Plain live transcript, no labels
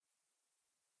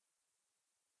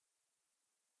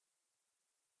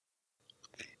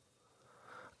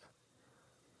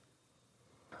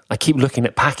keep looking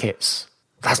at packets.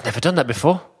 That's never done that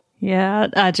before. Yeah,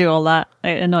 I do all that.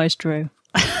 It annoys Drew.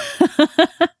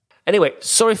 Anyway,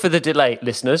 sorry for the delay,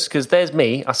 listeners, because there's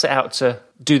me. I set out to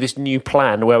do this new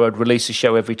plan where I'd release a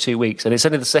show every 2 weeks, and it's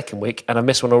only the second week, and I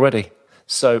missed one already.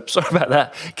 So sorry about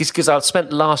that, because I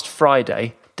spent last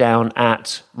Friday down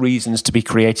at Reasons to be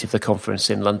Creative, the conference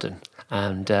in London,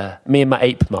 and me and my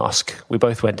ape mask, we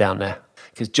both went down there.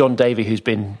 Because John Davey, he's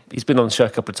been on the show a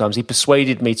couple of times, he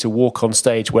persuaded me to walk on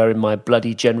stage wearing my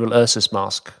bloody General Ursus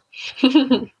mask.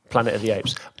 Planet of the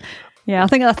Apes. Yeah, I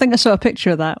think I saw a picture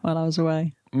of that while I was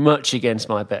away. Much against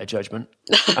my better judgment.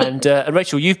 And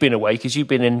Rachel, you've been away because you've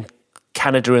been in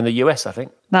Canada and the US, I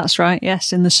think. That's right,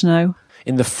 yes, in the snow.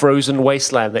 In the frozen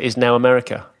wasteland that is now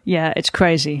America. Yeah, it's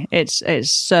crazy. It's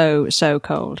so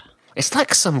cold. It's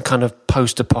like some kind of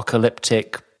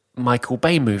post-apocalyptic Michael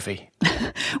Bay movie.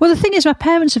 Well, the thing is, my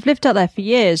parents have lived out there for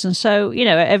years, and so,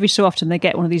 every so often they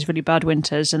get one of these really bad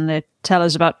winters, and they tell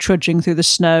us about trudging through the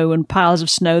snow and piles of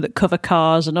snow that cover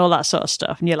cars and all that sort of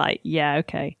stuff, and you're like, yeah,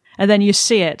 okay. And then you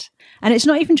see it, and it's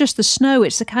not even just the snow,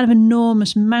 it's the kind of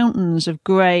enormous mountains of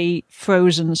grey,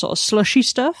 frozen, sort of slushy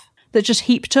stuff that just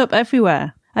heaped up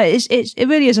everywhere. It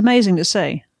really is amazing to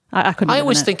see. I couldn't. I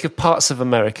always think of parts of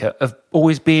America of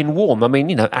always being warm. I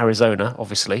mean, Arizona,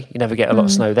 obviously, you never get a lot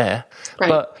of snow there. Right.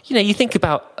 But, you think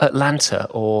about Atlanta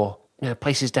or,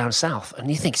 places down south and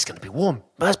you think it's going to be warm.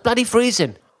 But it's bloody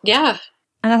freezing. Yeah.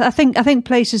 And I think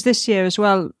places this year as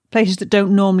well, places that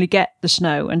don't normally get the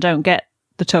snow and don't get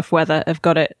the tough weather have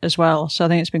got it as well. So I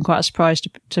think it's been quite a surprise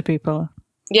to people.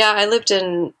 Yeah, I lived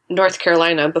in North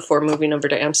Carolina before moving over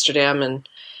to Amsterdam, and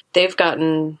they've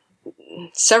gotten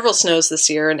several snows this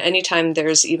year, and anytime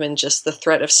there's even just the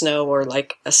threat of snow or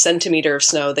like a centimeter of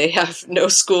snow, they have no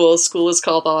school. School is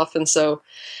called off, and so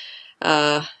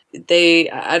I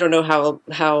don't know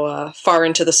how far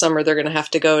into the summer they're going to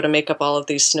have to go to make up all of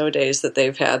these snow days that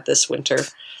they've had this winter.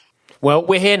 Well,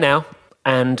 we're here now,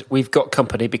 and we've got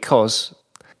company because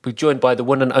we're joined by the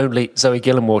one and only Zoe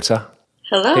Gillenwater.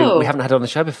 Hello. Who we haven't had on the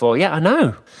show before. Yeah, I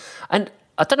know. And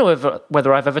I don't know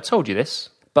whether I've ever told you this,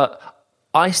 but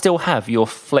I still have your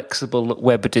flexible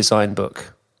web design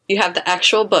book. You have the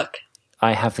actual book?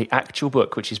 I have the actual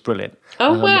book, which is brilliant.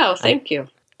 Oh, wow. Thank you.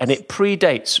 And it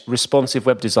predates responsive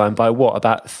web design by what,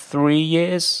 about 3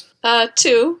 years?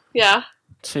 2, yeah.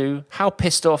 2. How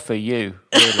pissed off are you,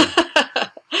 really?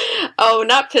 Oh,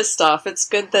 not pissed off. It's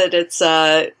good that it's,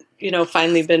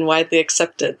 finally been widely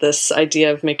accepted, this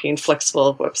idea of making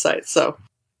flexible websites. So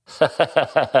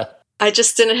I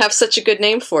just didn't have such a good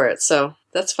name for it, so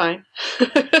that's fine.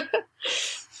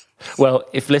 Well,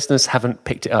 if listeners haven't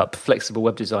picked it up, Flexible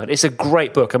Web Design, it's a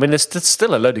great book. I mean, there's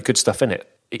still a load of good stuff in it,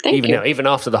 even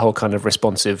after the whole kind of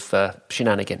responsive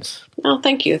shenanigans. Oh,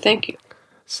 thank you.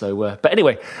 So, but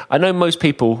anyway, I know most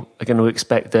people are going to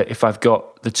expect that if I've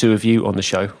got the two of you on the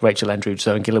show, Rachel Andrew,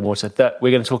 Zoe and Gillenwater, that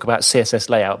we're going to talk about CSS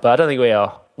layout, but I don't think we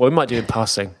are. Well, we might do in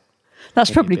passing.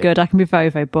 That's probably good. I can be very,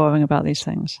 very boring about these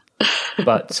things.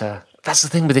 But that's the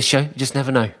thing with this show. You just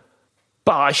never know.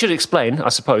 But I should explain, I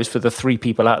suppose, for the 3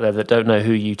 people out there that don't know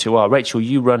who you two are. Rachel,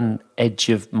 you run Edge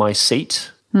of My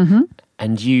Seat,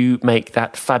 and you make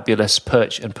that fabulous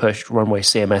Perch and Perched Runway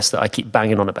CMS that I keep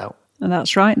banging on about. And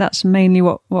that's right. That's mainly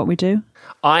what we do.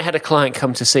 I had a client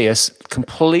come to see us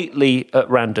completely at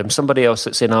random, somebody else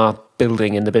that's in our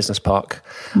building in the business park,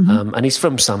 and he's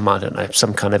from some kind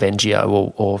of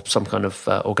NGO or some kind of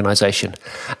organisation.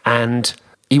 And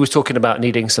he was talking about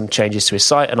needing some changes to his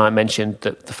site, and I mentioned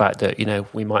the fact that,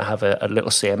 we might have a little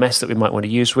CMS that we might want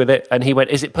to use with it. And he went,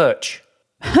 "Is it Perch?"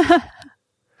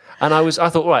 And I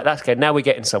thought, right, that's okay. Now we're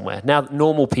getting somewhere. Now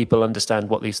normal people understand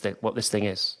what this thing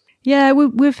is. Yeah,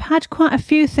 we've had quite a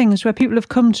few things where people have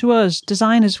come to us,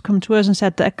 designers have come to us and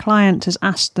said that a client has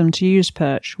asked them to use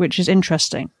Perch, which is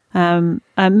interesting. And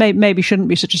maybe shouldn't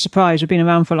be such a surprise. We've been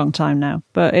around for a long time now,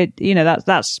 but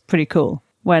that's pretty cool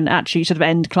when actually sort of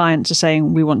end clients are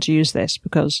saying we want to use this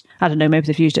because, I don't know, maybe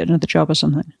they've used it at another job or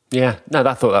something. Yeah, no,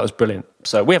 I thought that was brilliant.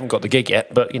 So we haven't got the gig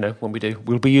yet, but when we do,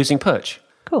 we'll be using Perch.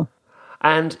 Cool.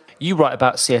 And you write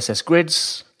about CSS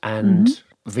grids and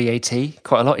VAT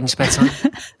quite a lot in your spare time.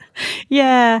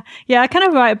 Yeah. I kind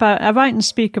of write and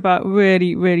speak about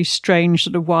really, really strange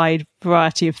sort of wide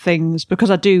variety of things because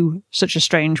I do such a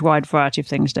strange wide variety of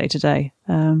things day to day.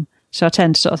 So I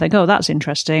tend to sort of think, oh, that's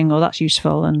interesting or that's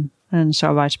useful, and so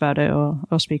I write about it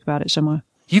or speak about it somewhere.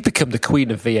 You've become the queen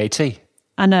of VAT.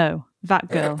 I know, that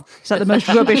girl. It's like the most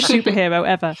rubbish superhero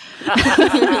ever.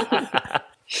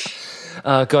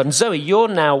 God, and Zoe, you're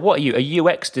now, what are you, a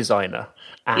UX designer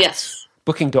at Yes.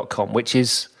 Booking.com, which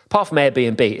is, apart from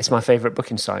Airbnb, it's my favourite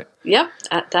booking site. Yep,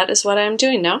 that is what I'm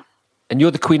doing now. And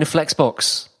you're the queen of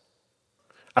Flexbox.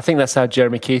 I think that's how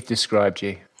Jeremy Keith described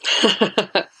you.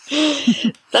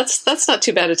 That's not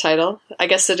too bad a title. I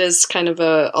guess it is kind of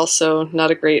also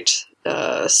not a great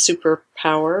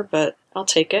superpower, but I'll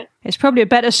take it. It's probably a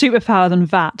better superpower than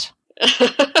VAT.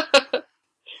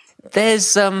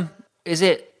 There's, is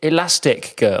it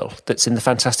Elastic Girl that's in the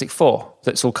Fantastic Four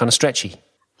that's all kind of stretchy?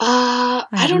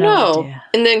 I don't know. Idea.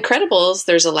 In The Incredibles,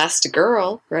 there's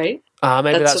Elastigirl, right?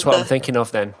 Maybe that's what I'm thinking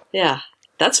of then. Yeah,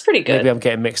 that's pretty good. Maybe I'm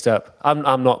getting mixed up.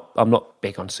 I'm not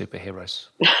big on superheroes.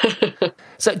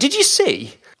 So, did you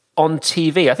see on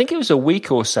TV? I think it was a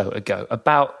week or so ago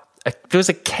about there was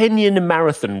a Kenyan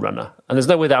marathon runner, and there's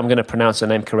no way that I'm going to pronounce her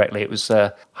name correctly. It was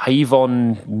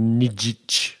Haivon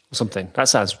Nijic or something. That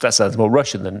sounds more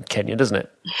Russian than Kenyan, doesn't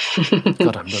it?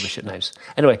 God, I'm rubbish at names.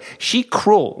 Anyway, she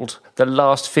crawled the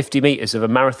last 50 meters of a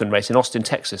marathon race in Austin,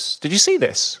 Texas. Did you see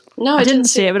this? No, I didn't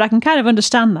see it, but I can kind of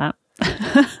understand that.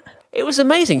 It was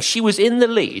amazing. She was in the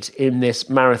lead in this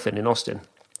marathon in Austin,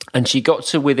 and she got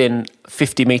to within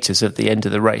 50 meters of the end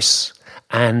of the race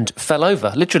and fell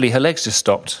over. Literally, her legs just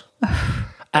stopped.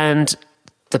 And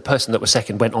the person that was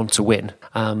second went on to win.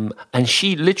 And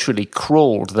she literally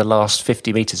crawled the last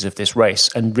 50 meters of this race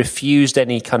and refused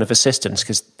any kind of assistance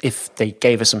because if they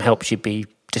gave her some help, she'd be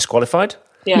disqualified.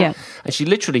 Yeah. And she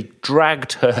literally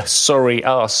dragged her sorry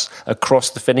ass across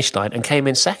the finish line and came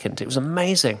in second. It was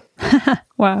amazing.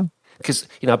 Wow. Because,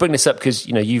 I bring this up because,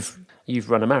 you've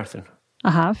run a marathon.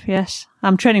 I have, yes.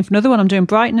 I'm training for another one. I'm doing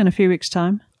Brighton in a few weeks'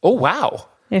 time. Oh, wow.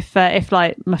 If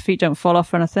like my feet don't fall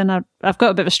off or anything, I've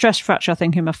got a bit of a stress fracture, I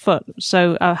think, in my foot.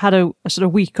 So I had a sort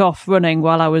of week off running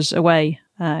while I was away,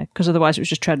 because otherwise it was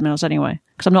just treadmills anyway.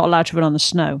 Because I'm not allowed to run on the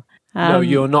snow. No,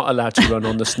 you're not allowed to run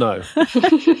on the snow.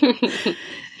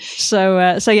 So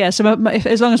as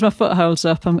long as my foot holds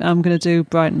up, I'm going to do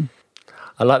Brighton.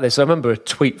 I like this. I remember a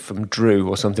tweet from Drew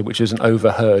or something, which was an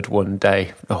overheard one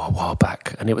day, a while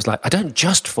back, and it was like, I don't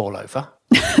just fall over.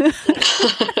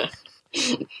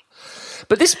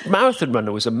 But this marathon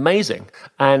runner was amazing,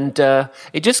 and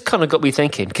it just kind of got me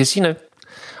thinking because I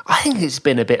think it's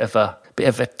been a bit of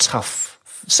a tough,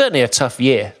 certainly a tough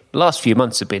year. The last few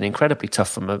months have been incredibly tough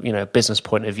from a business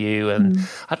point of view, and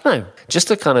I don't know,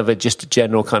 just a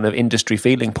general kind of industry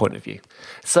feeling point of view.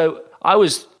 So I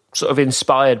was sort of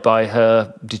inspired by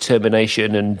her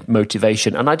determination and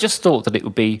motivation, and I just thought that it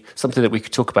would be something that we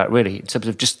could talk about really in terms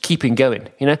of just keeping going.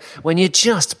 When you're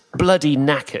just bloody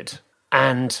knackered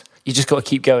and you just got to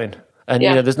keep going. And,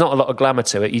 there's not a lot of glamour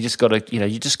to it. You just got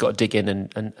to, dig in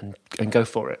and go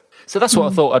for it. So that's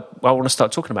what I thought I want to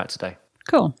start talking about today.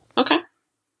 Cool. Okay.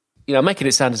 I'm making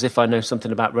it sound as if I know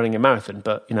something about running a marathon,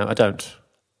 but, I don't.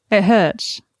 It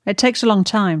hurts. It takes a long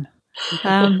time.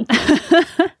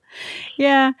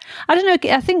 Yeah. I don't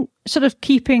know. I think sort of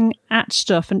keeping at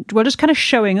stuff and, just kind of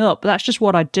showing up. That's just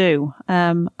what I do.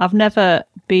 I've never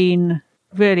been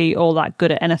really all that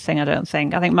good at anything, I don't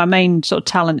think. I think my main sort of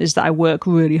talent is that I work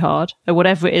really hard at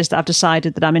whatever it is that I've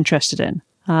decided that I'm interested in.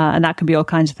 And that can be all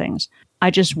kinds of things. I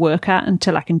just work at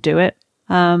until I can do it.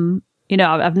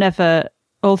 I've never,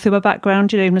 all through my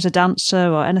background, even as a dancer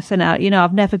or anything,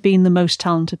 I've never been the most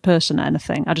talented person at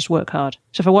anything. I just work hard.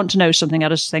 So if I want to know something, I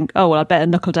just think, I'd better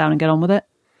knuckle down and get on with it.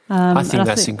 I think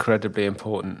that's incredibly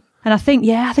important. And I think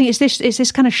it's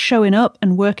this kind of showing up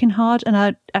and working hard.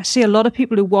 And I see a lot of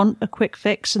people who want a quick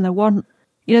fix and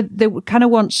they kind of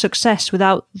want success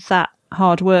without that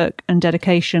hard work and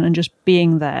dedication and just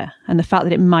being there. And the fact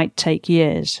that it might take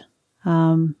years, they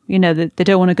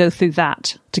don't want to go through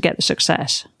that to get the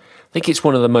success. I think it's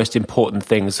one of the most important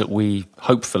things that we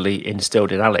hopefully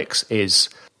instilled in Alex is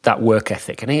that work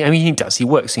ethic. And he does. He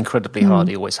works incredibly hard.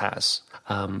 He always has.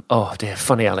 Oh dear,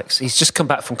 funny Alex. He's just come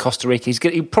back from Costa Rica.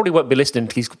 He probably won't be listening.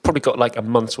 He's probably got like a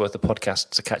month's worth of podcasts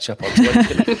to catch up on. So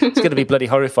he's going to be bloody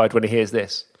horrified when he hears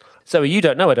this. So you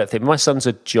don't know, I don't think. My son's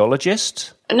a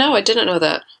geologist. No, I didn't know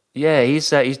that. Yeah, he's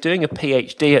doing a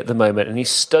PhD at the moment, and he's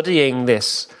studying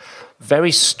this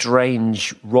very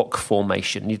strange rock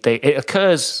formation. It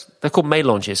occurs. They're called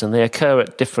melanges, and they occur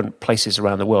at different places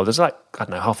around the world. There's like, I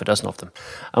don't know, half a dozen of them.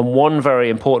 And one very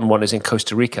important one is in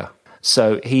Costa Rica.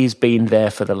 So he's been there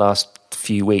for the last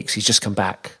few weeks. He's just come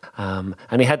back. And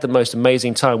he had the most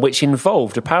amazing time, which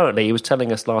involved, apparently, he was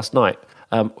telling us last night,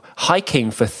 hiking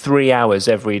for 3 hours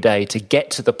every day to get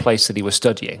to the place that he was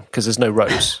studying, because there's no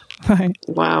roads. Right.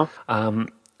 Wow.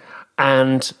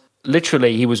 And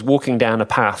literally, he was walking down a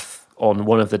path on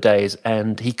one of the days,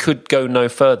 and he could go no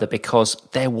further because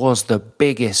there was the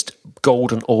biggest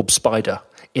golden orb spider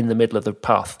in the middle of the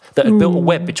path that had built a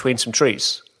web between some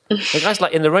trees. The guy's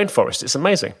like in the rainforest. It's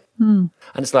amazing. And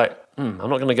it's like, I'm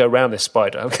not going to go around this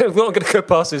spider. I'm not going to go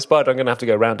past this spider. I'm going to have to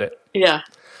go around it. Yeah.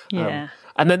 Yeah.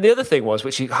 And then the other thing was,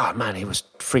 he was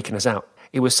freaking us out.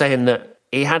 He was saying that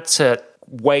he had to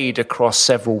wade across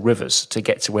several rivers to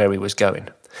get to where he was going.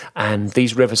 And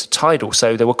these rivers are tidal,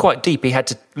 so they were quite deep. He had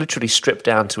to literally strip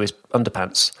down to his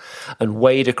underpants and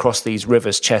wade across these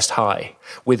rivers chest high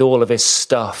with all of his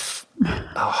stuff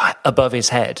above his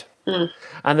head. Mm.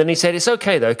 And then he said, it's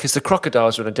okay, though, because the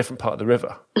crocodiles are in a different part of the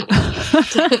river.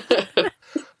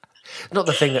 Not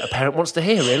the thing that a parent wants to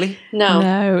hear, really.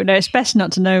 No, it's best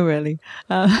not to know, really.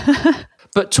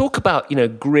 But talk about,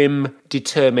 grim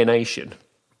determination.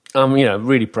 I'm,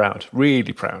 really proud.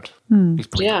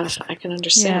 Yeah, I can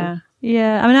understand.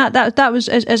 Yeah. I mean, that was,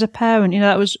 as a parent,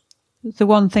 that was the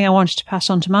one thing I wanted to pass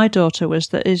on to my daughter was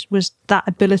that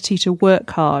ability to work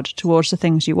hard towards the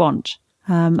things you want.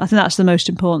 I think that's the most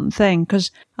important thing,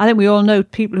 because I think we all know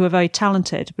people who are very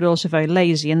talented, but also very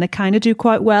lazy, and they kind of do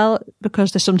quite well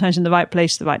because they're sometimes in the right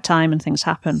place at the right time and things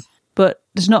happen. But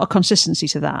there's not a consistency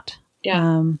to that.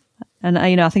 Yeah. And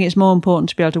I think it's more important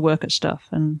to be able to work at stuff,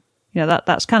 and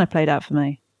that's kind of played out for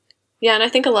me. Yeah, and I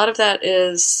think a lot of that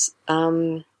is,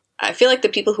 I feel like the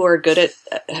people who are good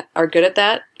at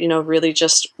that, really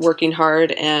just working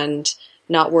hard and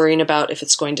not worrying about if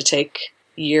it's going to take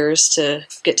years to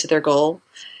get to their goal,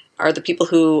 are the people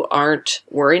who aren't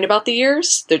worrying about the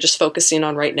years. They're just focusing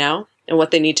on right now and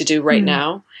what they need to do right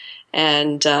now.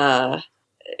 And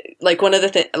like one of the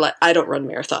things, like, I don't run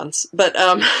marathons, but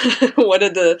one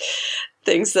of the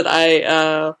things that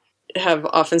I have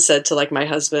often said to like my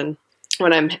husband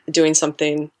when I'm doing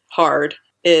something hard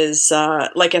is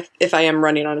like if I am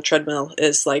running on a treadmill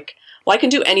is like, well, I can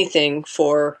do anything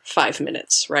for 5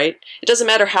 minutes, right? It doesn't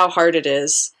matter how hard it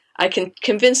is. I can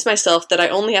convince myself that I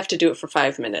only have to do it for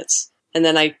 5 minutes. And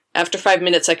then after 5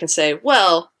 minutes, I can say,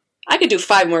 well, I could do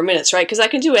 5 more minutes, right? Because I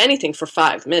can do anything for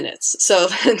 5 minutes. So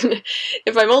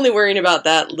if I'm only worrying about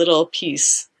that little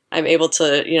piece, I'm able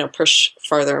to, push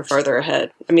farther and farther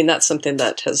ahead. I mean, that's something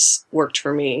that has worked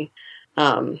for me.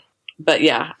 But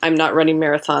yeah, I'm not running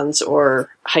marathons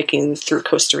or hiking through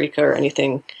Costa Rica or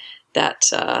anything that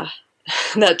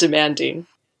demanding.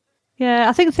 Yeah,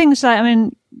 I think things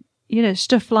like,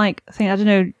 stuff like, I don't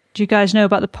know, do you guys know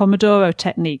about the Pomodoro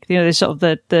technique? There's sort of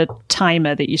the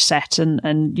timer that you set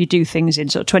and you do things in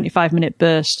sort of 25-minute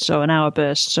bursts or an hour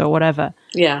bursts or whatever.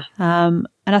 Yeah. And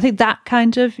I think that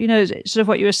kind of, sort of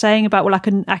what you were saying about, well,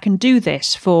 I can do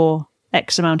this for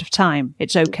X amount of time.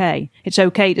 It's okay. It's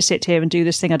okay to sit here and do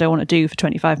this thing I don't want to do for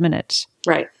 25 minutes.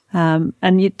 Right. And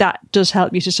that does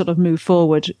help you to sort of move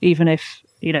forward, even if,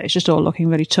 it's just all looking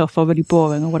really tough or really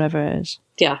boring or whatever it is.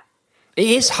 Yeah. It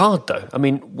is hard, though. I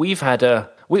mean, we had a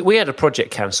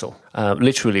project cancel,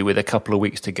 literally with a couple of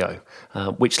weeks to go,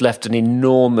 which left an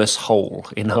enormous hole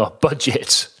in our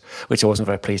budget, which I wasn't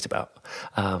very pleased about.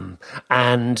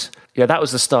 And that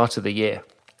was the start of the year.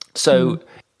 So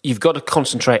you've got to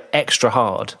concentrate extra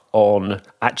hard on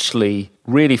actually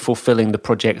really fulfilling the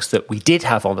projects that we did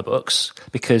have on the books,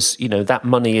 because that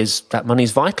money is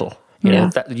vital.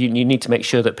 That you need to make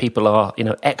sure that people are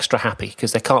extra happy,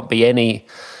 because there can't be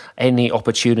any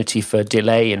opportunity for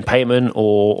delay in payment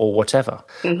or whatever.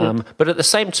 Mm-hmm. But at the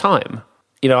same time,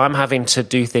 I'm having to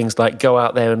do things like go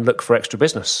out there and look for extra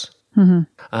business.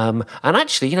 Mm-hmm. And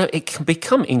actually, it can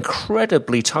become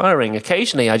incredibly tiring.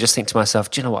 Occasionally, I just think to myself,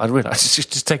 do you know what? I realize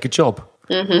just take a job.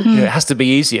 Mm-hmm. It has to be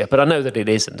easier, but I know that it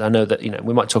isn't. I know that,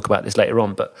 we might talk about this later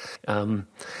on, but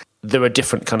there are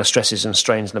different kind of stresses and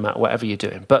strains no matter whatever you're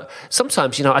doing. But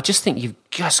sometimes, I just think you've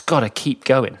just got to keep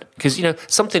going, because,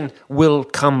 something will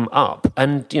come up.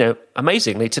 And,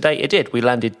 amazingly, today it did. We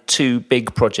landed 2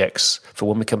 big projects for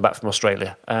when we come back from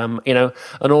Australia, and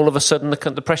all of a sudden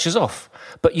the pressure's off.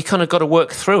 But you kind of got to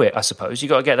work through it, I suppose. You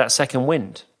got to get that second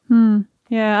wind.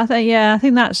 Yeah, I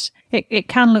think that's it. It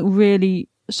can look really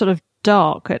sort of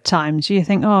dark at times. You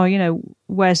think,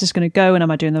 where's this going to go, and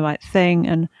am I doing the right thing?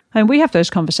 And we have those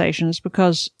conversations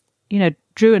because,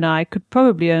 Drew and I could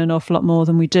probably earn an awful lot more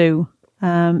than we do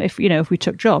if we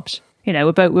took jobs.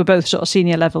 We're both sort of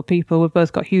senior level people. We've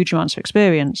both got huge amounts of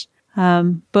experience,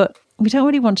 but we don't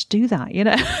really want to do that,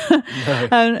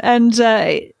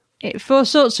 No. For all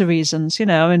sorts of reasons,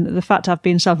 the fact I've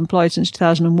been self-employed since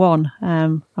 2001,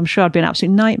 I'm sure I'd be an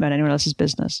absolute nightmare in anyone else's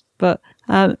business. But,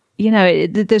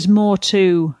 there's more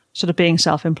to sort of being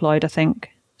self-employed, I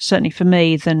think, certainly for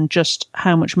me, than just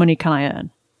how much money can I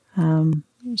earn.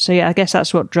 So, yeah, I guess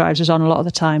that's what drives us on a lot of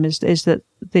the time is that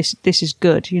this is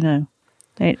good, in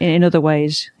other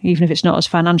ways, even if it's not as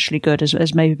financially good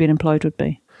as maybe being employed would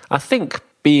be. I think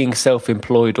being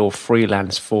self-employed or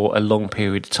freelance for a long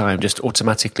period of time just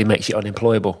automatically makes you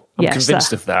unemployable. I'm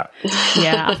convinced of that.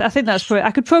 Yeah, I think that's probably...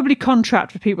 I could probably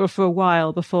contract with people for a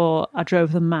while before I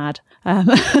drove them mad.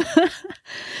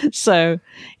 So,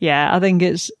 yeah, I think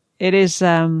it is...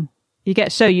 you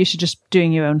get so used to just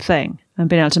doing your own thing and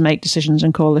being able to make decisions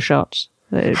and call the shots.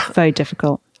 It's very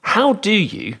difficult. How do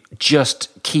you just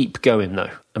keep going, though?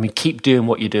 I mean, keep doing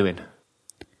what you're doing.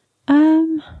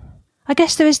 I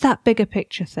guess there is that bigger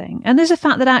picture thing. And there's the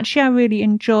fact that actually I really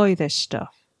enjoy this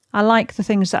stuff. I like the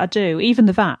things that I do, even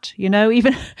the VAT,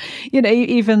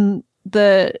 even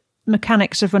the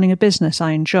mechanics of running a business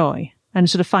I enjoy, and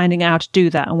sort of finding out how to do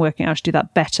that and working out how to do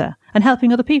that better and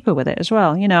helping other people with it as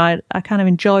well. I kind of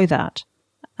enjoy that.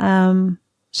 So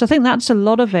I think that's a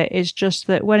lot of it, is just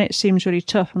that when it seems really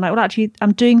tough, I'm like, well, actually,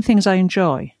 I'm doing things I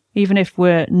enjoy, even if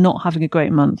we're not having a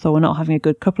great month or we're not having a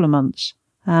good couple of months.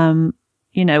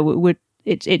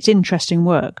 It's interesting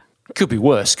work. Could be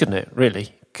worse, couldn't it?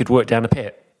 Really, could work down a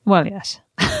pit. Well, yes.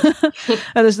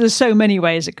 There's so many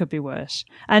ways it could be worse,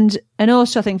 and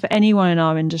also I think for anyone in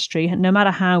our industry, no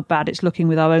matter how bad it's looking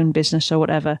with our own business or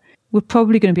whatever, we're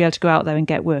probably going to be able to go out there and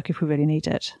get work if we really need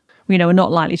it. We're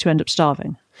not likely to end up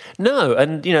starving. No,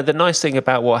 and the nice thing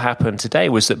about what happened today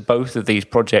was that both of these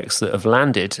projects that have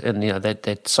landed, and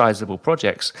they're sizable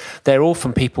projects, they're all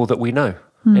from people that we know.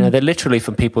 They're literally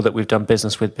from people that we've done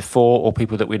business with before or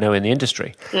people that we know in the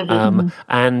industry.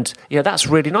 And that's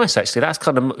really nice, actually. That's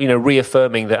kind of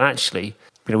reaffirming that actually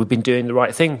we've been doing the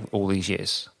right thing all these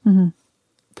years.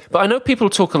 But I know people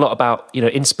talk a lot about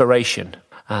inspiration.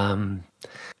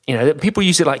 People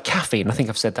use it like caffeine. I think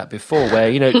I've said that before, where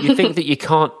you think that you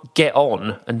can't get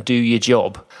on and do your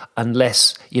job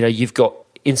unless you've got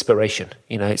inspiration.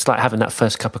 It's like having that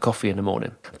first cup of coffee in the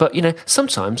morning. But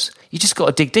sometimes you just got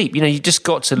to dig deep. You just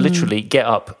got to literally get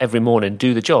up every morning,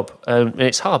 do the job, and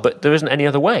it's hard, but there isn't any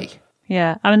other way.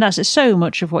 Yeah, I mean that's so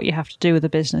much of what you have to do with a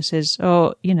business is,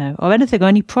 or anything, or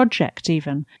any project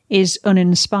even, is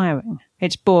uninspiring.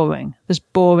 It's boring. There's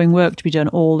boring work to be done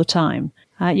all the time.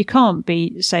 You can't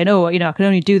be saying, I can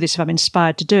only do this if I'm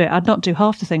inspired to do it. I'd not do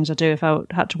half the things I do if I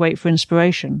had to wait for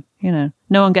inspiration. No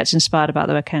one gets inspired about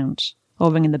their accounts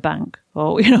or ringing the bank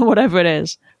or, whatever it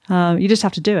is. You just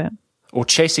have to do it. Or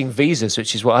chasing visas,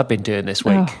 which is what I've been doing this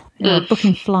week.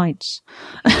 Booking flights.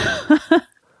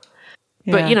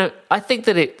 But, I think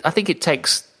it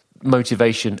takes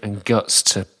motivation and guts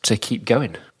to keep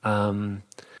going.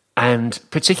 And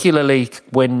particularly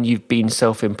when you've been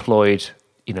self-employed,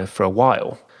 for a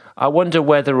while, I wonder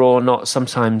whether or not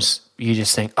sometimes you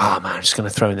just think, oh man, I'm just going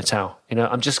to throw in the towel.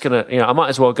 I'm just going to, I might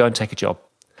as well go and take a job.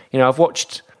 I've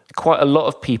watched quite a lot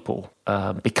of people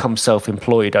become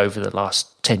self-employed over the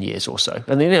last 10 years or so.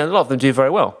 And a lot of them do very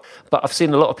well. But I've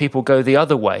seen a lot of people go the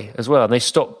other way as well. And they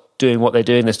stop doing what they're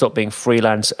doing. They stop being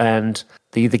freelance and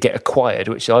they either get acquired,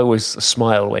 which I always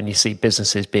smile when you see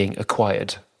businesses being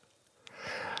acquired.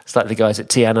 It's like the guys at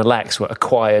Tiana Lax were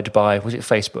acquired by, was it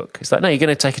Facebook? It's like, no, you're going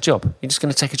to take a job. You're just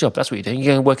going to take a job. That's what you're doing.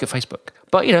 You're going to work at Facebook.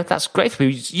 But, that's great for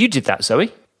you. You did that,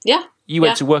 Zoe. Yeah. You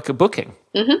went to work at Booking.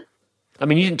 Mm-hmm. I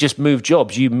mean, you didn't just move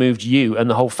jobs. You moved you and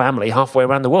the whole family halfway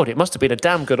around the world. It must have been a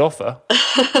damn good offer.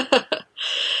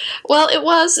 Well, it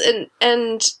was.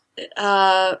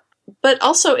 But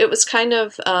also it was kind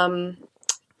of,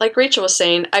 like Rachel was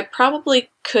saying, I probably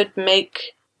could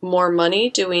make more money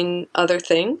doing other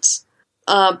things.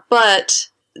 But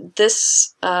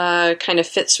this kind of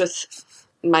fits with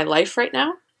my life right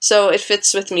now. So it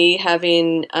fits with me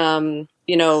having,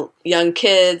 young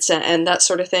kids and that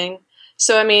sort of thing.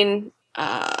 So, I mean,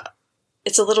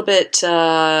 it's a little bit,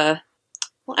 I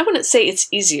wouldn't say it's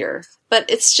easier, but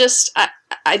it's just,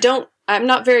 I'm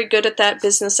not very good at that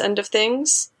business end of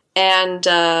things. And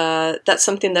that's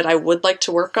something that I would like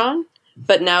to work on.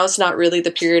 But now is not really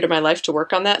the period of my life to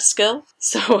work on that skill.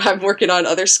 So I'm working on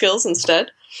other skills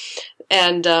instead.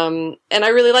 And I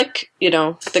really like,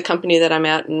 the company that I'm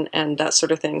at and that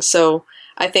sort of thing. So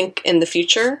I think in the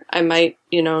future, I might,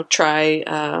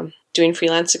 try doing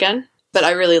freelance again. But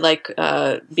I really like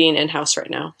being in-house right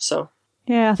now. So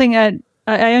yeah, I think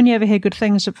I only ever hear good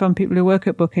things from people who work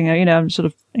at Booking. I've sort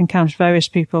of encountered various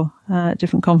people at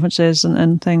different conferences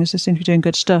and things. They seem to be doing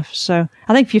good stuff. So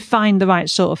I think if you find the right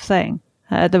sort of thing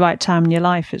at the right time in your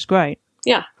life, it's great.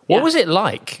 Yeah. What was it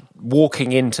like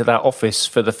walking into that office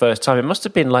for the first time? It must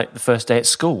have been like the first day at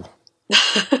school.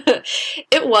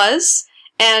 It was.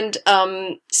 And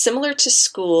similar to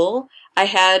school, I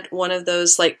had one of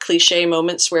those like cliche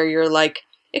moments where you're like,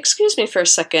 excuse me for a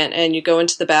second, and you go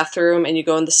into the bathroom and you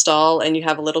go in the stall and you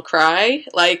have a little cry.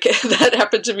 Like that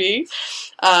happened to me.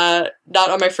 Not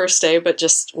on my first day, but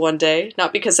just one day.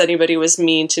 Not because anybody was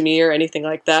mean to me or anything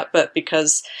like that, but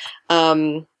because,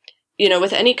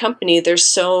 with any company, there's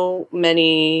so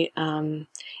many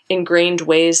ingrained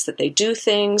ways that they do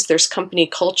things. There's company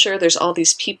culture. There's all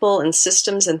these people and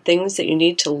systems and things that you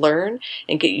need to learn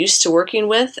and get used to working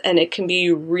with, and it can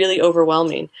be really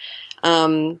overwhelming.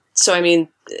 So, I mean,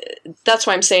 that's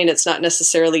why I'm saying it's not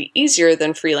necessarily easier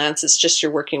than freelance. It's just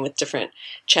you're working with different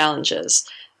challenges.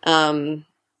 So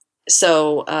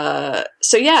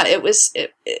yeah,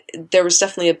 there was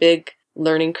definitely a big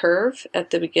learning curve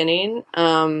at the beginning.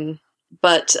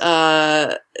 But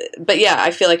yeah,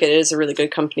 I feel like it is a really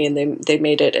good company, and they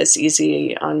made it as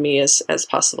easy on me as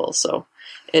possible. So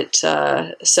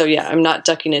so yeah, I'm not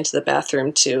ducking into the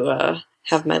bathroom to,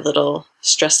 have my little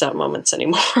stressed out moments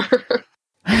anymore.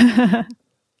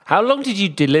 How long did you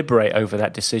deliberate over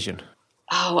that decision?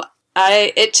 Oh,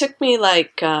 it took me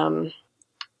like, I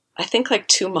think like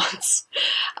 2 months.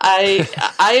 I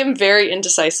am very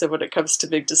indecisive when it comes to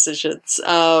big decisions.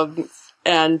 So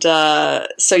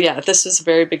yeah, this was a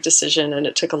very big decision, and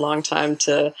it took a long time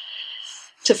to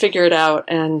figure it out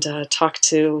and talk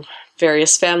to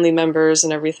various family members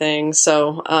and everything.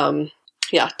 So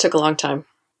yeah, it took a long time.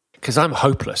 Because I'm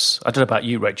hopeless. I don't know about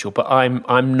you, Rachel, but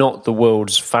I'm not the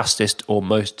world's fastest or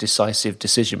most decisive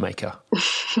decision maker.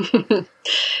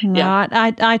 No,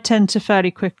 I tend to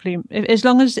fairly quickly. As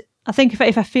long as I think if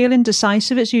I feel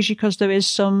indecisive, it's usually because there is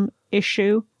some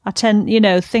issue. I tend,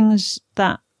 things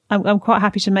that I'm quite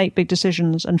happy to make big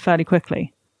decisions and fairly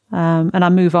quickly, and I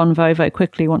move on very, very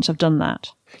quickly once I've done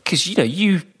that. Because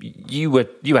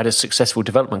you had a successful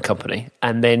development company,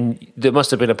 and then there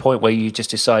must have been a point where you just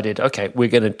decided, okay, we're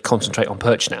going to concentrate on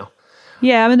Perch now.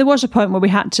 Yeah, I mean, there was a point where we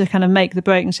had to kind of make the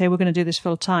break and say we're going to do this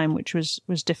full time, which was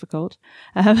difficult,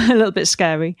 a little bit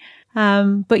scary.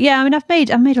 But yeah, I mean, I've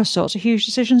made all sorts of huge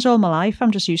decisions all my life.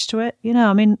 I'm just used to it,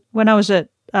 I mean, when I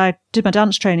did my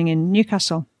dance training in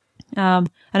Newcastle. And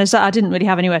as that, I didn't really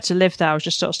have anywhere to live there. I was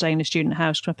just sort of staying in a student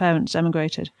house because my parents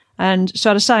emigrated. And so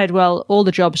I decided, well, all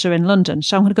the jobs are in London,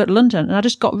 so I'm going to go to London. And I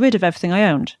just got rid of everything I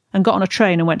owned and got on a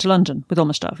train and went to London with all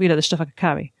my stuff, the stuff I could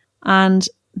carry. And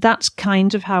that's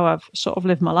kind of how I've sort of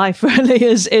lived my life, really,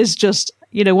 is just,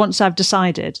 once I've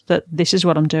decided that this is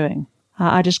what I'm doing,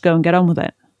 I just go and get on with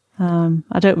it.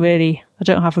 I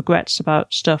don't have regrets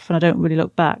about stuff, and I don't really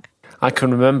look back. I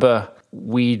can remember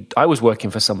I was working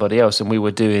for somebody else, and we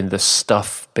were doing the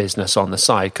stuff business on the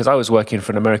side, because I was working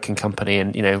for an American company,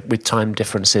 and with time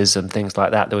differences and things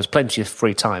like that, there was plenty of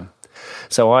free time.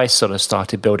 So I sort of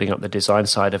started building up the design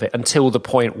side of it until the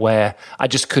point where I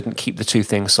just couldn't keep the two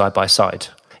things side by side.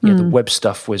 The web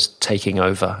stuff was taking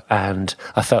over, and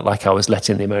I felt like I was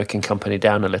letting the American company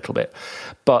down a little bit.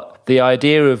 But the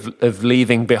idea of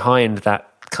leaving behind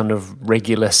that kind of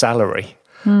regular salary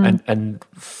and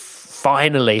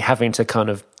finally having to kind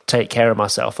of take care of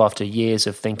myself after years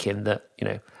of thinking that,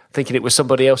 thinking it was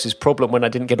somebody else's problem when I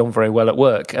didn't get on very well at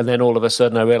work. And then all of a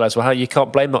sudden I realised, well, you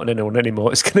can't blame that on anyone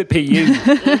anymore. It's going to be you.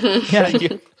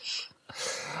 Yeah.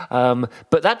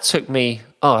 But that took me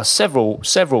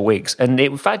several weeks. And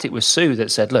in fact, it was Sue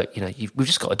that said, look, we've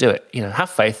just got to do it.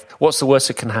 Have faith. What's the worst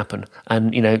that can happen?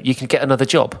 And, you can get another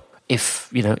job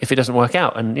if it doesn't work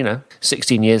out. And,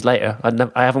 16 years later,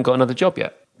 I haven't got another job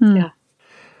yet. Yeah.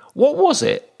 What was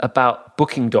it about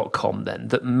Booking.com then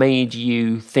that made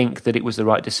you think that it was the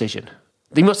right decision?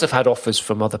 You must have had offers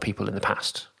from other people in the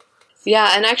past.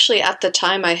 Yeah, and actually at the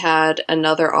time I had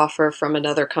another offer from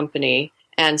another company,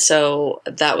 and so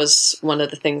that was one of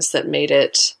the things that made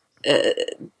it,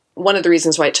 one of the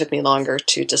reasons why it took me longer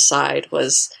to decide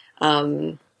was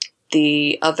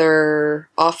the other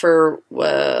offer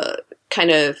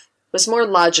was more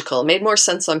logical, made more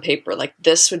sense on paper. Like,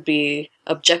 this would be,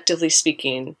 objectively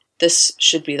speaking, this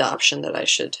should be the option that I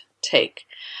should take.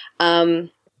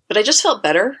 But I just felt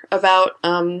better about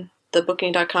the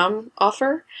Booking.com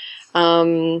offer.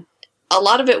 A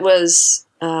lot of it was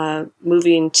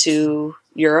moving to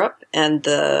Europe and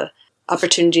the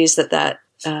opportunities that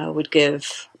would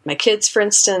give my kids, for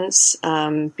instance,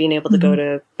 being able to go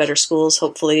to better schools,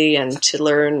 hopefully, and to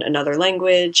learn another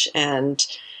language and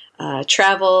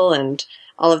travel and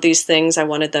all of these things. I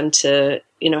wanted them to,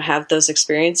 have those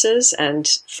experiences, and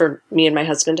for me and my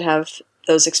husband to have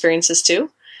those experiences too.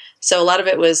 So a lot of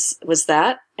it was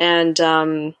that. And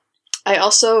I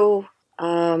also,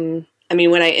 when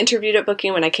I interviewed at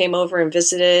Booking, when I came over and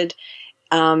visited,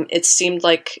 it seemed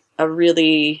like a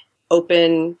really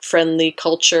open, friendly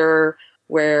culture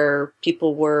where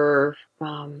people were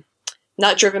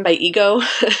not driven by ego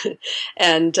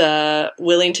and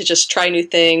willing to just try new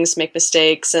things, make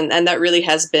mistakes. And that really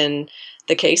has been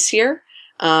the case here.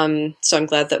 So I'm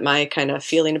glad that my kind of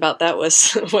feeling about that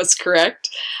was correct.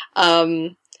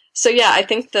 So yeah, I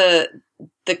think the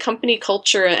company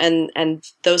culture and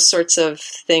those sorts of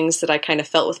things that I kind of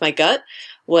felt with my gut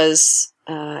was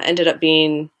ended up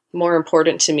being more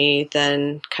important to me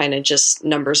than kind of just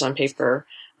numbers on paper.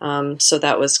 So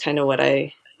that was kind of what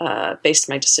I based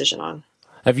my decision on.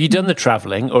 Have you done the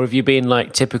travelling, or have you been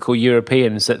like typical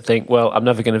Europeans that think, well, I'm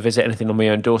never going to visit anything on my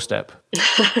own doorstep?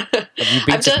 Have you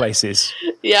been to places?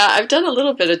 Yeah, I've done a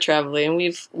little bit of traveling.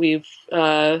 We've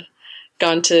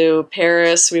gone to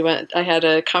Paris. I had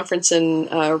a conference in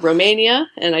Romania,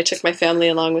 and I took my family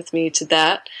along with me to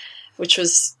that, which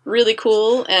was really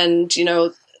cool. And,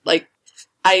 like,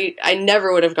 I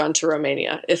never would have gone to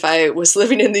Romania if I was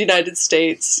living in the United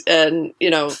States, and,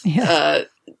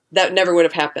 that never would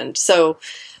have happened. So,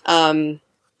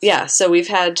 so we've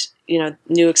had,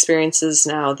 new experiences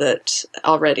now that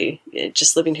already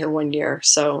just living here 1 year.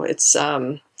 So it's,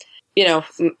 again,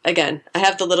 I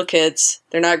have the little kids.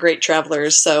 They're not great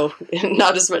travelers, so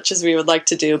not as much as we would like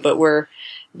to do, but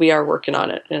we are working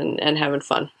on it and having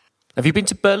fun. Have you been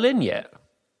to Berlin yet?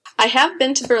 I have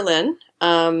been to Berlin,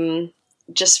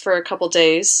 just for a couple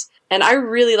days. And I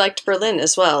really liked Berlin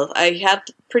as well. I had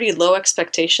pretty low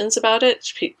expectations about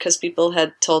it because people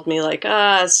had told me like,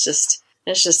 it's just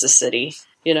a city,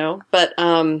 But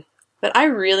I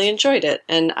really enjoyed it,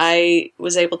 and I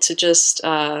was able to just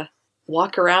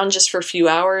walk around just for a few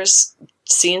hours,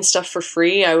 seeing stuff for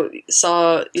free. I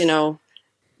saw,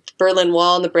 Berlin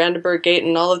Wall and the Brandenburg Gate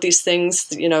and all of these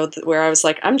things, where I was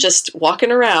like, I'm just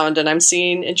walking around and I'm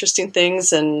seeing interesting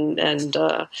things. And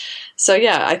so,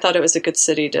 yeah, I thought it was a good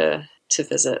city to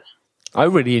visit. I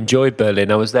really enjoyed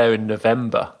Berlin. I was there in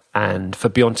November and for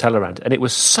Beyond Tellerrand, and it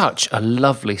was such a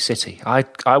lovely city. I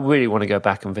really want to go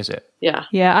back and visit. Yeah.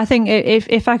 Yeah, I think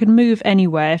if I could move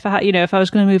anywhere, if I was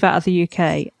going to move out of the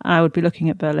UK, I would be looking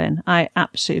at Berlin. I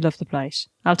absolutely love the place.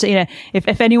 I'll tell you,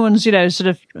 if anyone's, sort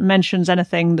of mentions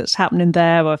anything that's happening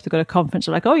there, or if they've got a conference,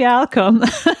 I'm like, oh yeah, I'll come.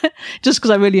 Just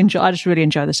because I just really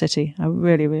enjoy the city. I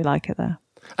really, really like it there.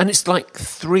 And it's like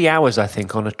 3 hours, I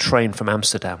think, on a train from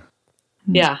Amsterdam.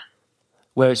 Yeah.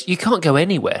 Whereas you can't go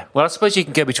anywhere. Well, I suppose you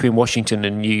can go between Washington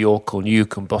and New York, or New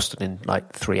York and Boston in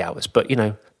like 3 hours. But,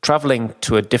 traveling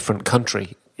to a different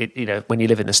country, when you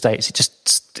live in the States,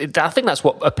 I think that's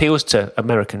what appeals to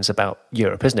Americans about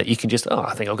Europe, isn't it? You can just,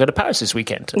 I think I'll go to Paris this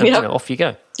weekend. And off you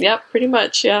go. Yeah, pretty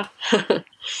much, yeah.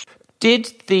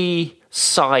 Did the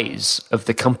size of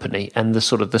the company and the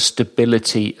sort of the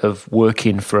stability of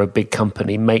working for a big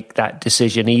company make that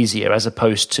decision easier as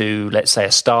opposed to, let's say,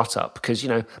 a startup? Because,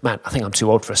 I think I'm too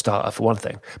old for a startup for one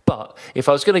thing. But if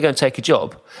I was going to go and take a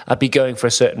job, I'd be going for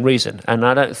a certain reason. And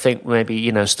I don't think maybe,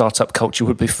 startup culture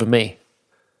would be for me.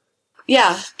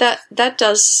 Yeah, that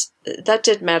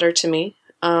did matter to me.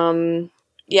 I'm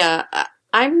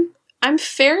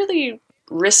fairly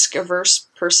risk averse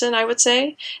person, I would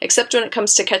say, except when it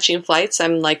comes to catching flights.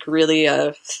 I'm like really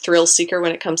a thrill seeker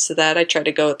when it comes to that. I try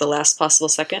to go at the last possible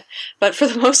second, but for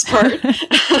the most part,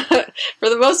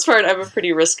 I'm a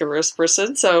pretty risk averse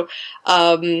person. So,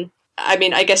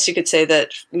 I guess you could say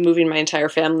that moving my entire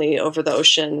family over the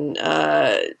ocean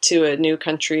to a new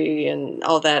country and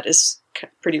all that is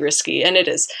pretty risky, and it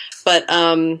is. But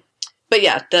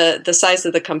yeah, the size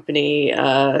of the company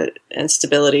and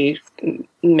stability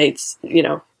makes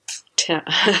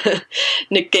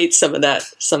negates some of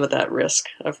that risk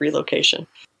of relocation.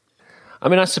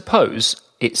 I suppose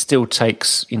it still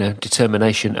takes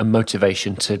determination and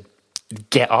motivation to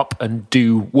get up and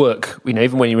do work.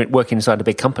 Even when you're working inside a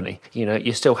big company,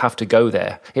 you still have to go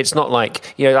there. It's not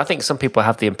like I think some people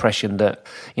have the impression that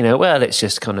it's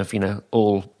just kind of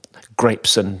all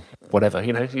grapes and whatever,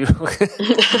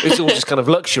 it's all just kind of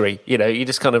luxury, you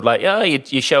just kind of like,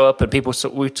 you show up and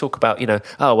we talk about,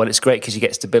 it's great because you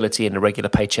get stability and a regular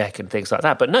paycheck and things like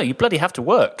that. But no, you bloody have to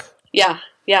work. Yeah,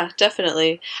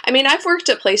 definitely. I've worked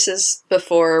at places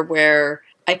before where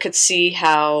I could see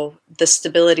how the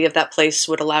stability of that place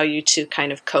would allow you to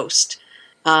kind of coast.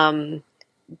 But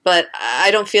I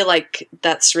don't feel like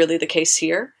that's really the case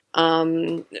here.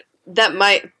 That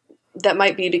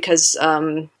might be because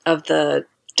of the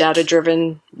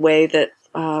data-driven way that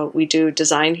we do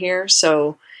design here.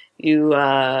 So you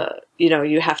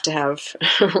have to have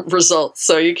results.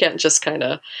 So you can't just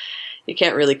you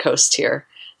can't really coast here.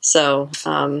 So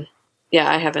I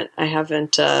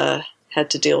haven't had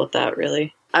to deal with that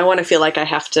really. I want to feel like I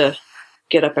have to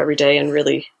get up every day and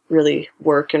really, really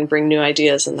work and bring new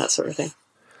ideas and that sort of thing.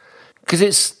 Because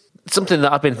it's something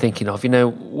that I've been thinking of,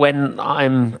 when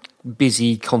I'm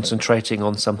busy concentrating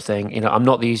on something, I'm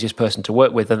not the easiest person to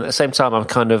work with. And at the same time, I'm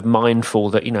kind of mindful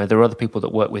that, there are other people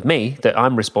that work with me that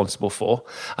I'm responsible for,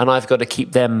 and I've got to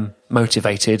keep them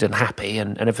motivated and happy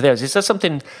and everything else. Is there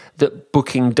something that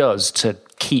booking does to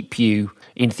keep you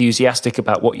enthusiastic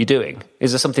about what you're doing?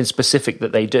 Is there something specific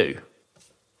that they do?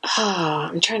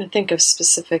 I'm trying to think of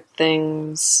specific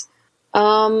things.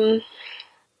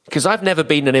 Because I've never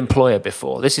been an employer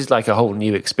before. This is like a whole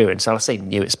new experience. I'll say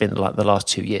new, it's been like the last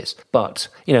 2 years. But,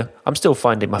 I'm still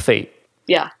finding my feet.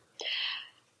 Yeah.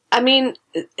 I mean,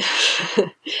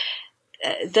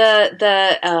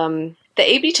 the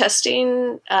A/B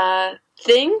testing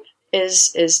thing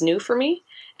is new for me.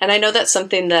 And I know that's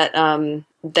something that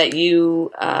that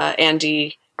you,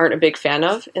 Andy, aren't a big fan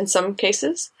of in some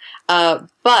cases.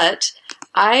 But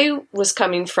I was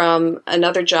coming from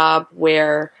another job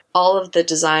where all of the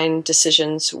design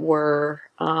decisions were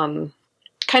kind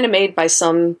of made by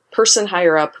some person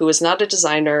higher up who was not a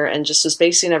designer and just was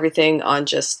basing everything on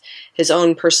just his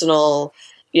own personal,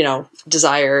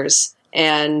 desires.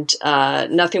 And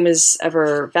nothing was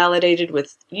ever validated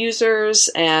with users.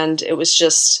 And it was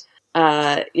just,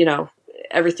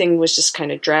 everything was just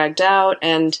kind of dragged out.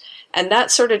 And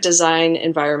that sort of design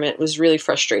environment was really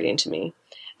frustrating to me.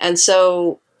 And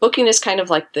so booking is kind of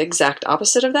like the exact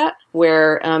opposite of that,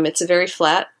 where it's a very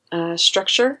flat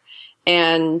structure.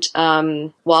 And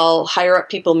while higher up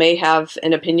people may have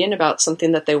an opinion about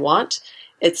something that they want,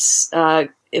 it's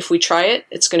if we try it,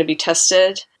 it's going to be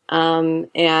tested.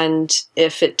 And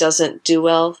if it doesn't do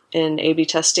well in A/B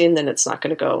testing, then it's not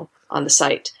going to go on the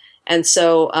site. And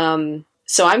so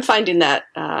I'm finding that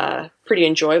pretty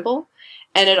enjoyable.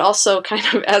 And it also kind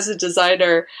of, as a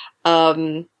designer,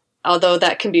 although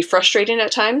that can be frustrating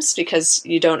at times because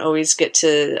you don't always get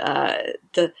to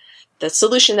the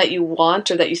solution that you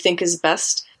want or that you think is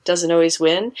best doesn't always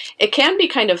win. It can be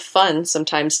kind of fun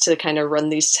sometimes to kind of run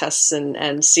these tests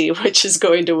and see which is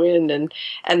going to win,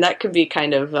 and that can be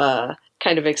kind of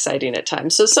exciting at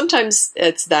times. So sometimes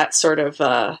it's that sort of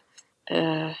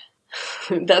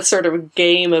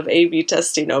game of A/B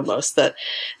testing almost that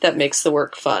makes the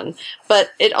work fun.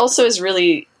 But it also is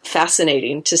really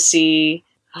fascinating to see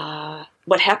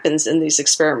what happens in these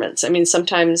experiments. I mean,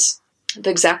 sometimes the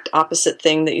exact opposite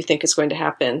thing that you think is going to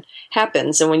happen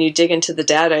happens. And when you dig into the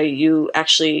data, you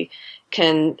actually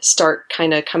can start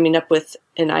kind of coming up with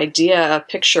an idea, a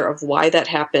picture of why that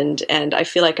happened. And I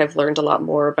feel like I've learned a lot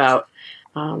more about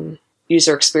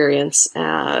user experience,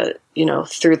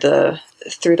 through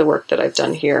the work that I've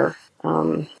done here.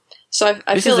 So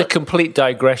this is a complete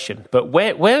digression, but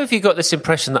where have you got this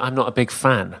impression that I'm not a big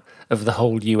fan of the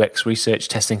whole UX research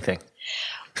testing thing?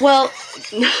 Well,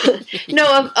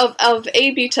 no, of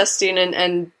A/B testing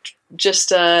and just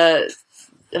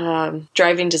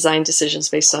driving design decisions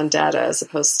based on data as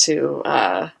opposed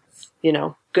to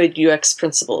good UX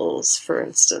principles, for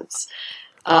instance.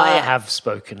 I have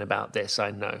spoken about this,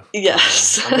 I know.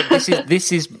 Yes.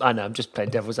 This is I know, I'm just playing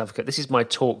devil's advocate. This is my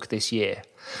talk this year,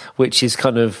 which is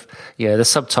kind of, the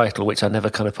subtitle, which I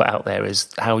never kind of put out there, is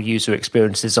How User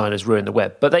Experience Designers Ruin the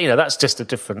Web. But, that's just a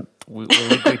different, we'll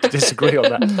agree to disagree on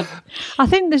that. I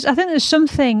think there's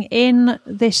something in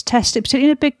this test,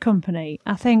 particularly in a big company.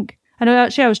 I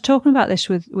was talking about this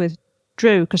with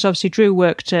Drew, because obviously Drew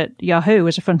worked at Yahoo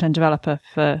as a front-end developer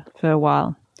for a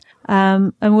while.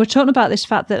 And we were talking about this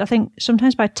fact that I think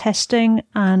sometimes by testing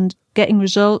and getting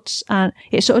results, and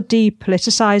it sort of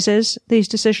depoliticizes these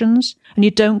decisions, and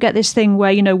you don't get this thing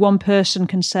where one person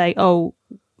can say, "Oh,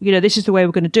 this is the way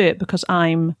we're going to do it because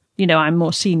I'm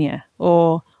more senior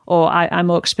or I'm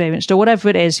more experienced," or whatever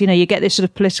it is. You get this sort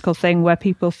of political thing where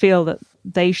people feel that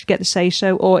they should get the say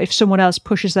so, or if someone else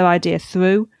pushes their idea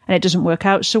through and it doesn't work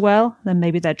out so well, then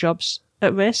maybe their job's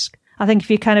at risk. I think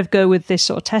if you kind of go with this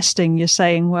sort of testing, you're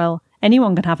saying, well,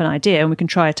 anyone can have an idea and we can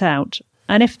try it out.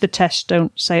 And if the tests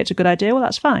don't say it's a good idea, well,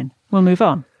 that's fine. We'll move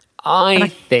on. I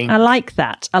think I like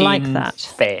that. I like that.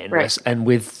 Fairness, right. And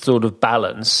with sort of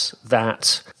balance,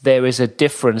 that there is a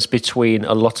difference between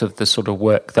a lot of the sort of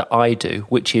work that I do,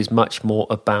 which is much more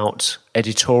about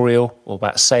editorial or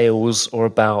about sales or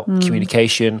about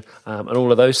communication and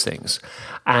all of those things,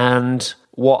 and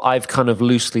what I've kind of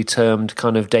loosely termed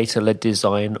kind of data-led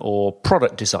design or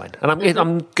product design. And I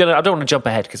don't want to jump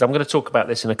ahead because I'm going to talk about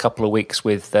this in a couple of weeks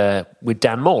with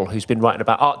Dan Moll, who's been writing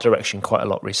about art direction quite a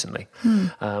lot recently,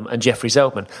 and Jeffrey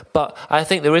Zeldman. But I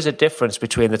think there is a difference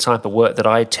between the type of work that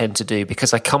I tend to do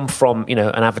because I come from, an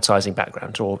advertising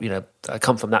background, or, I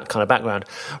come from that kind of background,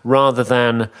 rather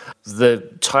than the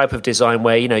type of design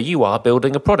where, you are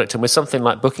building a product. And with something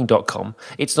like Booking.com,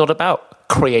 it's not about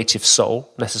creative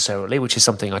soul necessarily, which is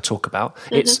something I talk about.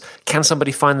 It's, can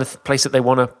somebody find the place that they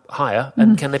want to hire,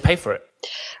 and can they pay for it?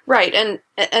 Right. And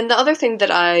the other thing that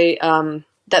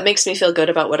that makes me feel good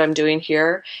about what I'm doing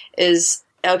here is,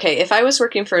 okay, if I was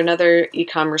working for another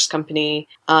e-commerce company,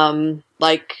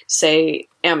 like say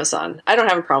Amazon, I don't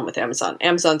have a problem with Amazon.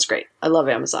 Amazon's great. I love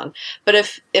Amazon. But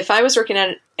if I was working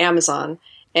at Amazon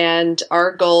and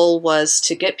our goal was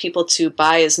to get people to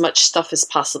buy as much stuff as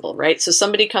possible, right? So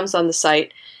somebody comes on the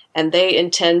site and they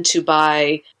intend to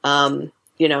buy,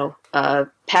 a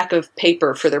pack of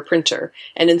paper for their printer,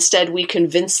 and instead we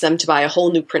convince them to buy a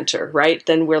whole new printer, right?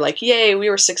 Then we're like, yay, we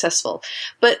were successful.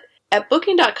 But at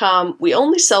Booking.com, we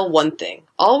only sell one thing.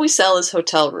 All we sell is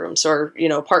hotel rooms or,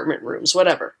 apartment rooms,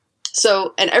 whatever.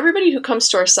 So, and everybody who comes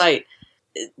to our site,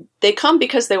 they come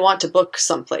because they want to book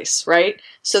someplace, right?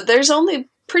 So there's only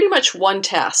pretty much one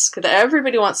task that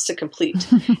everybody wants to complete.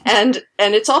 and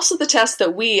it's also the task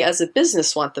that we as a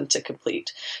business want them to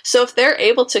complete. So if they're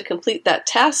able to complete that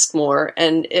task more,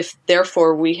 and if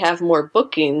therefore we have more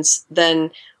bookings,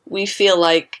 then we feel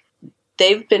like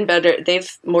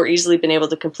they've more easily been able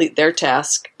to complete their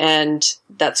task, and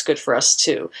that's good for us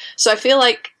too. So I feel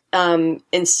like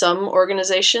in some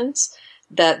organizations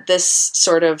that this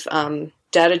sort of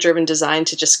data-driven design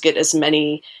to just get as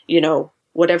many,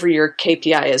 whatever your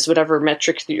KPI is, whatever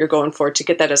metric that you're going for, to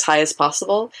get that as high as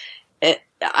possible,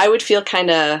 I would feel kind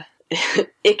of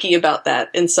icky about that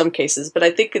in some cases. But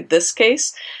I think in this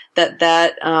case, that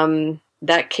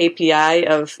KPI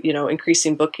of,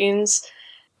 increasing bookings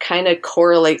kind of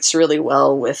correlates really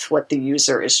well with what the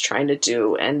user is trying to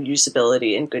do, and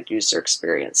usability and good user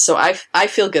experience. So I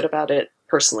feel good about it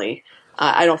personally.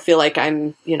 I don't feel like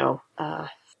I'm, Don't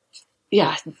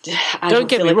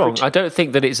get me wrong. I don't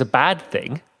think that it's a bad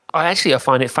thing. I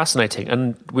find it fascinating,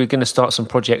 and we're going to start some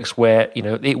projects where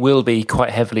it will be quite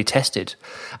heavily tested,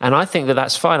 and I think that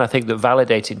that's fine. I think that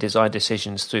validating design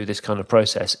decisions through this kind of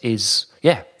process is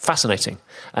fascinating,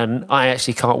 and I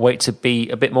actually can't wait to be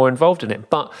a bit more involved in it.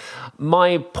 But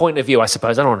my point of view, I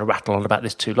suppose, I don't want to rattle on about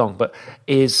this too long, but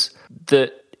is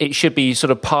that it should be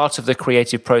sort of part of the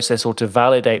creative process, or to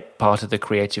validate part of the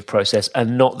creative process,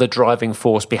 and not the driving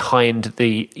force behind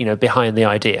the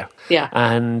idea. Yeah.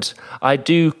 And I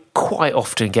do quite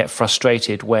often get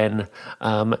frustrated when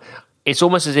it's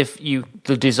almost as if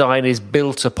the design is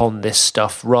built upon this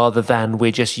stuff, rather than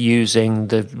we're just using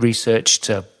the research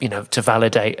to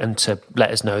validate and to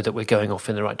let us know that we're going off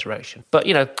in the right direction. But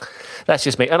that's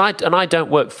just me, and I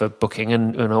don't work for Booking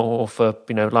or for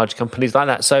large companies like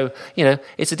that. So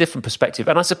it's a different perspective.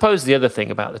 And I suppose the other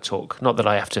thing about the talk, not that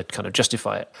I have to kind of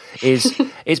justify it, is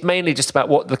it's mainly just about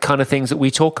what the kind of things that we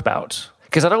talk about.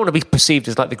 Because I don't want to be perceived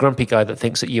as like the grumpy guy that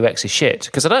thinks that UX is shit,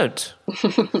 because I don't.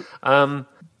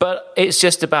 But it's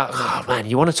just about, oh man,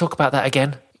 you want to talk about that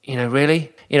again?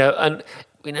 Really? And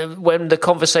when the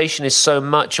conversation is so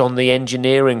much on the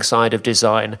engineering side of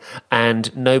design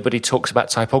and nobody talks about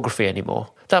typography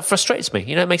anymore, that frustrates me.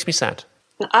 It makes me sad.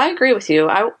 I agree with you.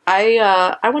 I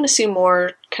want to see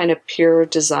more kind of pure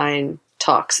design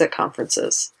talks at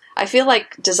conferences. I feel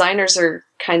like designers are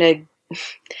kind of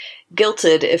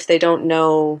guilted if they don't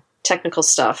know technical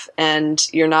stuff, and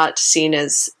you're not seen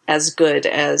as good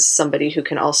as somebody who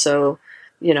can also,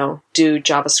 do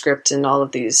JavaScript and all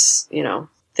of these,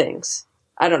 things.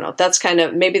 I don't know. That's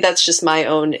maybe that's just my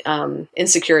own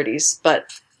insecurities,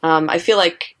 but I feel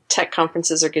like tech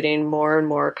conferences are getting more and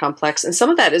more complex, and some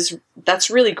of that's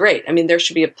really great. I mean, there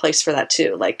should be a place for that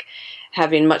too, like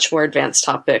having much more advanced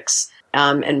topics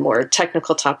and more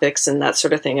technical topics and that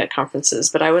sort of thing at conferences.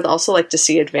 But I would also like to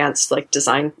see advanced, like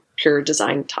pure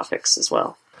design topics as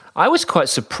well. I was quite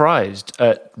surprised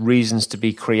at Reasons to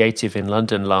be Creative in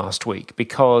London last week,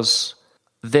 because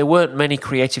there weren't many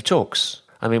creative talks.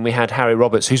 I mean, we had Harry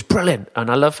Roberts, who's brilliant,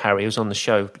 and I love Harry. He was on the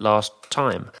show last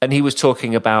time, and he was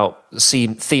talking about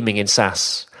theming in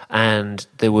SaaS. And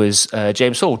there was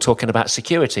James Hall talking about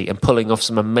security and pulling off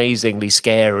some amazingly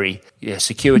scary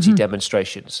security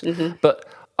demonstrations. Mm-hmm. But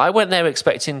I went there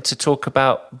expecting to talk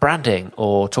about branding,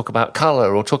 or talk about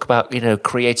color, or talk about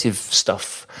creative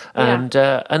stuff, and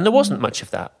there wasn't much of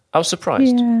that. I was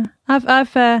surprised. Yeah,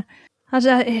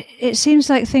 it seems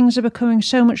like things are becoming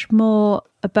so much more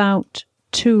about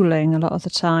tooling a lot of the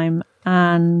time,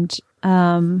 and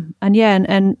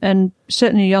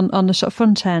certainly on the sort of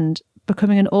front end,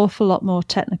 becoming an awful lot more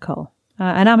technical.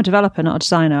 And I'm a developer, not a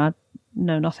designer. I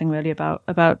know nothing really about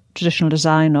traditional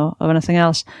design or anything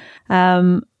else.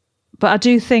 But I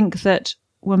do think that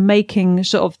we're making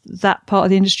sort of that part of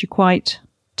the industry quite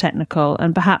technical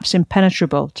and perhaps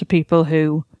impenetrable to people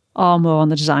who are more on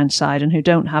the design side and who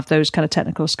don't have those kind of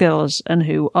technical skills, and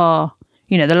who are,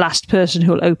 the last person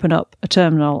who will open up a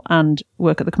terminal and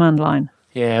work at the command line.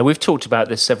 Yeah, we've talked about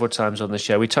this several times on the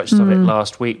show. We touched on it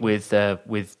last week with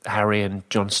Harry and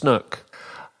John Snook.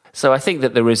 So I think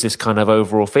that there is this kind of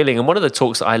overall feeling. And one of the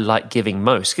talks that I like giving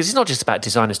most, because it's not just about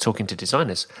designers talking to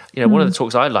designers. One of the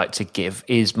talks I like to give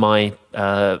is my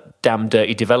Damn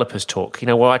Dirty Developers talk,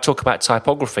 where I talk about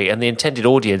typography, and the intended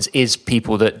audience is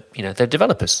people that, they're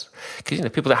developers. Because,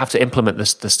 people that have to implement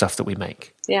the stuff that we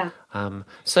make. Yeah.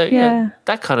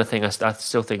 That kind of thing I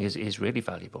still think is really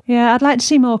valuable. Yeah, I'd like to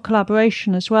see more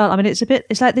collaboration as well. I mean,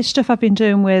 it's like this stuff I've been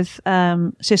doing with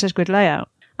CSS grid layout.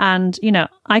 And,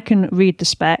 I can read the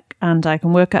spec and I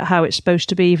can work out how it's supposed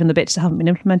to be, even the bits that haven't been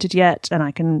implemented yet, and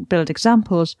I can build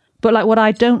examples. But like what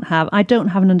I don't have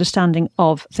an understanding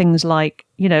of things like,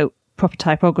 proper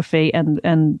typography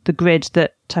and the grid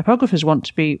that typographers want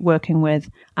to be working with.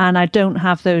 And I don't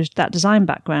have that design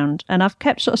background. And I've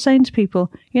kept sort of saying to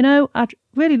people, I'd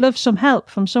really love some help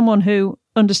from someone who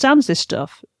understands this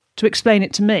stuff to explain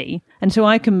it to me, and so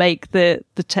I can make the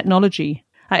technology,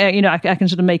 I can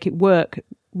sort of make it work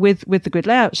with the grid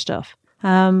layout stuff.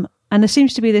 And there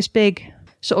seems to be this big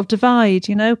sort of divide,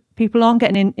 people aren't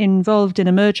getting involved in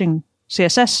emerging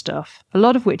CSS stuff, a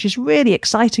lot of which is really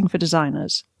exciting for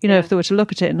designers, if they were to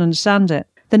look at it and understand it.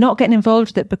 They're not getting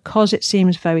involved with it because it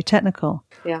seems very technical.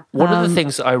 Yeah. One of the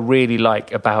things that I really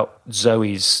like about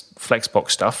Zoe's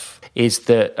Flexbox stuff is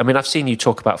that, I've seen you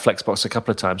talk about Flexbox a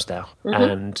couple of times now.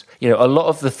 And, a lot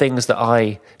of the things that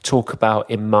I talk about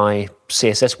in my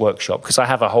CSS workshop, because I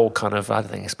have a whole kind of, I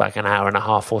think it's about an hour and a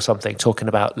half or something talking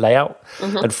about layout,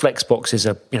 and Flexbox is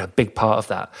a big part of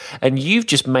that. And you've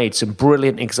just made some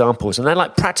brilliant examples, and they're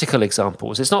like practical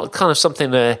examples. It's not kind of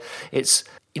something that it's,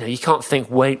 you can't think,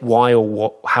 why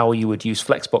or how you would use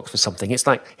Flexbox for something. It's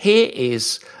like, here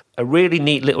is a really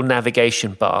neat little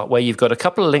navigation bar where you've got a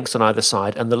couple of links on either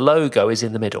side and the logo is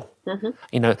in the middle.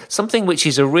 Something which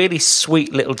is a really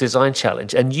sweet little design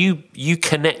challenge, and you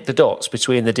connect the dots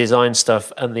between the design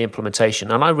stuff and the implementation,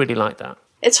 and I really like that.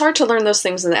 It's hard to learn those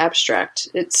things in the abstract.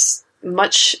 It's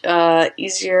much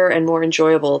easier and more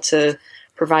enjoyable to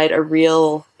provide a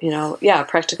real,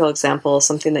 practical example,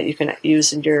 something that you can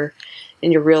use in your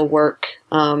real work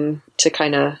to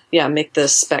kind of, make the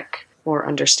spec more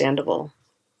understandable.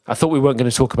 I thought we weren't going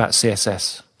to talk about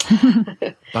CSS.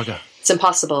 Bugger. It's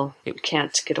impossible. You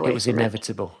can't get away from it. It was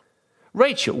inevitable.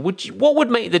 Rachel, what would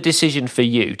make the decision for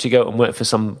you to go and work for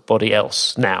somebody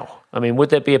else now? Would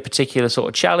there be a particular sort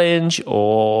of challenge,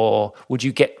 or would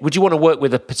you want to work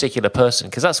with a particular person?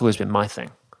 Because that's always been my thing.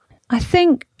 I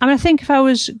think if I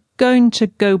was going to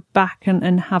go back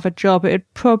and have a job, it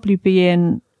would probably be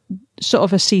in sort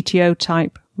of a CTO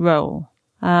type role.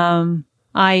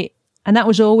 And that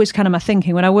was always kind of my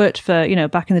thinking when I worked for,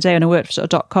 back in the day when I worked for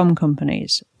sort of .com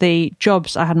companies, the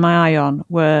jobs I had my eye on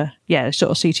were, sort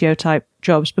of CTO type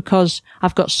jobs, because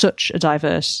I've got such a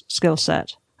diverse skill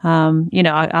set.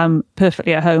 I'm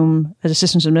perfectly at home as a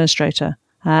systems administrator,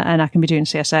 and I can be doing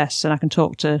CSS and I can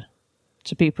talk to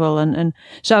people. And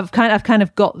so I've kind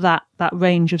of got that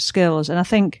range of skills. And I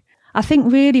think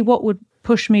really what would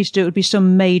push me to do it would be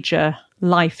some major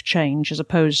life change as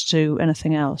opposed to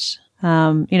anything else.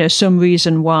 Some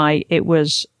reason why it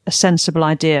was a sensible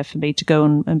idea for me to go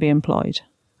and be employed.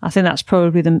 I think that's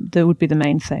probably that would be the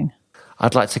main thing.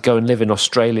 I'd like to go and live in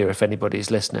Australia if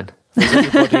anybody's listening. There's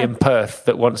anybody in Perth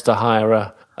that wants to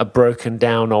hire a broken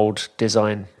down old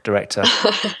design director.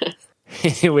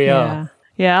 Here we are.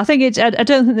 Yeah, I think I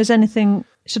don't think there's anything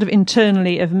sort of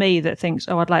internally of me that thinks,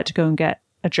 I'd like to go and get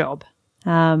a job.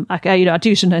 I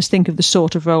do sometimes think of the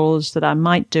sort of roles that I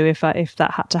might do if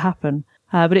that had to happen.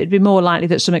 But it'd be more likely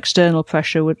that some external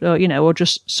pressure would, or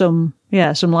just some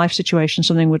life situation,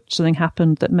 something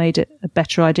happened that made it a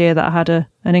better idea that I had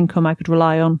an income I could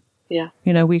rely on. Yeah.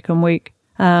 Week on week.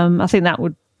 I think that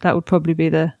would probably be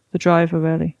the driver,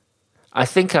 really. I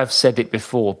think I've said it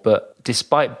before, but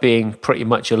despite being pretty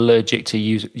much allergic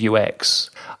to UX,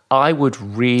 I would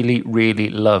really, really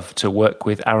love to work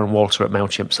with Aaron Walter at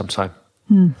MailChimp sometime.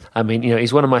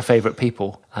 He's one of my favorite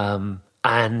people.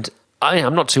 And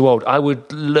I'm not too old. I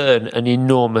would learn an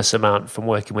enormous amount from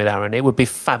working with Aaron. It would be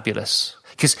fabulous.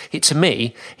 Because to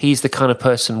me, he's the kind of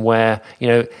person where,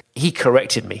 he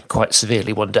corrected me quite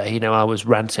severely one day. I was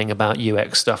ranting about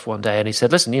UX stuff one day, and he said,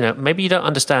 listen, maybe you don't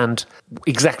understand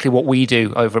exactly what we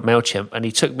do over at MailChimp. And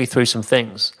he took me through some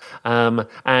things.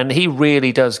 And he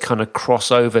really does kind of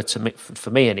cross over to me, for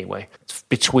me anyway,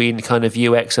 between kind of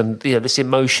UX and this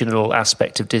emotional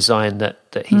aspect of design that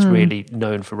he's really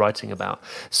known for writing about.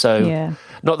 So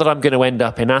not that I'm going to end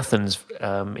up in Athens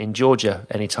in Georgia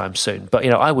anytime soon, but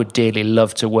I would dearly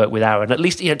love to work with Aaron, at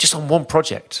least just on one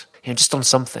project, just on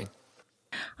something.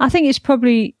 I think it's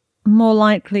probably more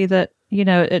likely that,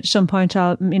 at some point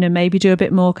I'll, maybe do a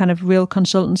bit more kind of real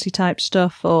consultancy type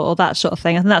stuff or that sort of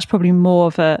thing. I think that's probably more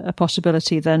of a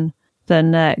possibility than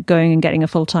going and getting a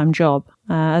full-time job.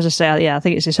 As I say, I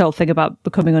think it's this whole thing about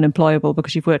becoming unemployable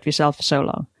because you've worked for yourself for so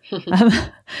long.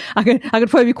 I could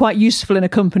probably be quite useful in a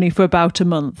company for about a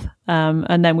month,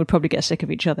 and then we'd probably get sick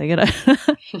of each other,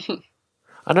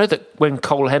 I know that when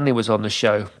Cole Henley was on the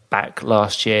show back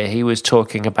last year, he was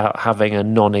talking about having a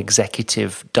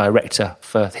non-executive director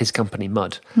for his company,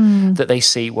 Mud, that they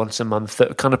see once a month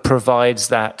that kind of provides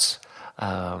that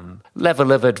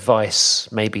level of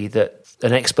advice, maybe that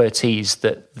an expertise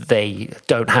that they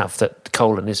don't have, that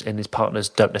Cole and his partners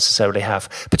don't necessarily have,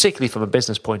 particularly from a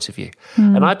business point of view.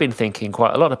 And I've been thinking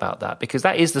quite a lot about that because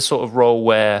that is the sort of role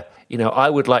where,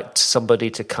 I would like somebody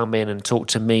to come in and talk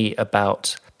to me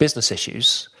about business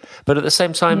issues, but at the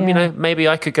same time, maybe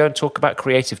I could go and talk about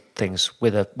creative things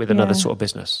with another sort of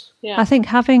business. Yeah. I think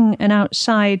having an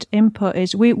outside input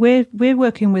is we're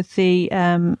working with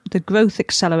the Growth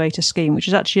Accelerator scheme, which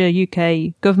is actually a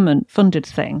UK government funded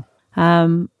thing.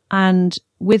 And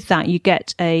with that, you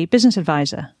get a business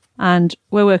advisor. And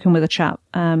we're working with a chap,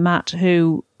 Matt,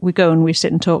 who we go and we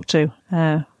sit and talk to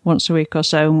once a week or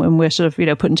so. And we're sort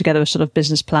of, putting together a sort of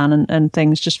business plan and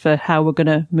things just for how we're going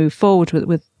to move forward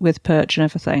with Perch and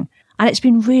everything. And it's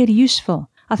been really useful.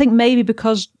 I think maybe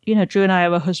because, Drew and I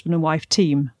are a husband and wife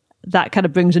team, that kind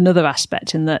of brings another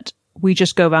aspect in that we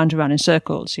just go round and round in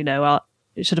circles,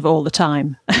 sort of all the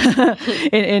time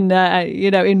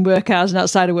in work hours and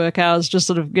outside of work hours, just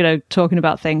sort of, talking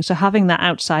about things. So having that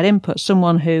outside input,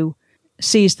 someone who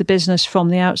sees the business from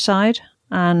the outside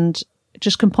and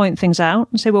just can point things out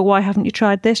and say, well, why haven't you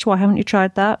tried this? Why haven't you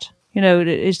tried that?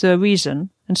 Is there a reason?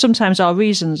 And sometimes our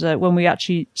reasons, when we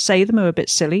actually say them, are a bit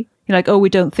silly. You're like, oh, we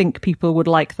don't think people would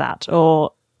like that.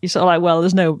 Or you're sort of like, well,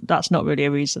 that's not really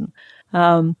a reason.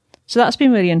 So that's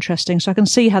been really interesting. So I can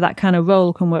see how that kind of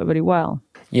role can work really well.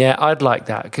 Yeah, I'd like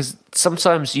that because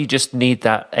sometimes you just need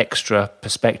that extra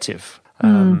perspective.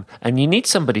 And you need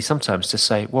somebody sometimes to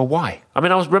say, well, why? I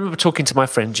mean, I remember talking to my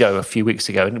friend Joe a few weeks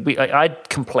ago, and I'd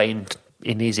complained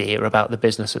in his ear about the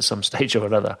business at some stage or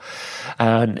another.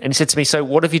 And he said to me, so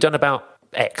what have you done about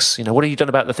X? What have you done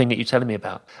about the thing that you're telling me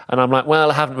about? And I'm like, well,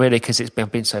 I haven't really because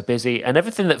I've been so busy. And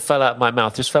everything that fell out of my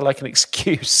mouth just felt like an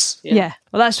excuse. Yeah.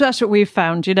 Well, that's what we've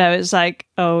found, it's like,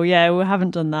 oh yeah, we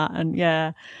haven't done that. And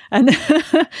yeah. And,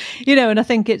 and I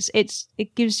think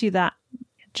it gives you that,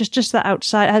 just that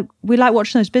outside. We like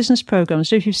watching those business programs.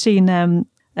 So if you've seen,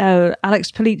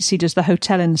 Alex Polizzi does the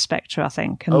hotel inspector, I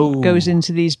think, and goes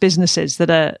into these businesses that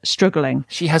are struggling.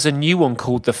 She has a new one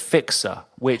called The Fixer,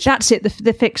 which... That's it,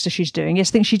 the Fixer she's doing. Yes,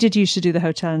 I think she did used to do the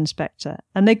hotel inspector.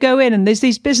 And they go in and there's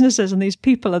these businesses and these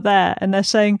people are there and they're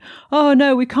saying, oh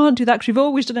no, we can't do that because we've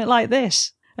always done it like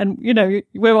this. And,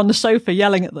 we're on the sofa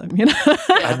yelling at them,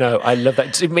 I know, I love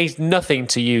that. It means nothing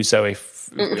to you, Zoe,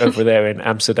 over there in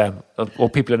Amsterdam or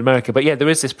people in America. But yeah, there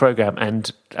is this program.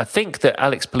 And I think that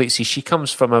Alex Polizzi, she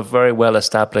comes from a very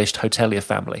well-established hotelier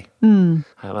family.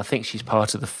 I think she's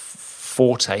part of the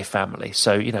Forte family.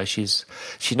 So,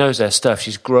 she knows her stuff.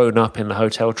 She's grown up in the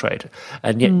hotel trade.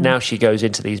 And yet now she goes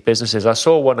into these businesses. I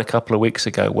saw one a couple of weeks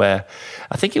ago where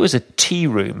I think it was a tea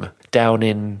room down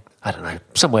in, I don't know,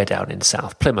 somewhere down in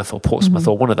South Plymouth or Portsmouth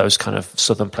or one of those kind of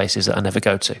southern places that I never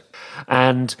go to.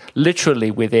 And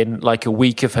literally within like a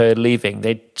week of her leaving,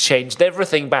 they changed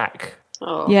everything back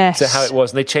to how it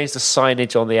was. And they changed the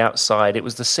signage on the outside. It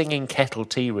was the Singing Kettle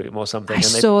Tea Room or something. I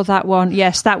saw that one.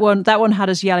 Yes, that one had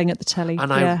us yelling at the telly.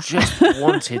 And I just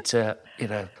wanted to,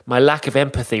 my lack of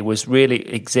empathy was really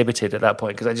exhibited at that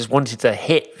point because I just wanted to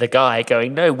hit the guy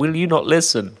going, no, will you not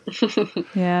listen?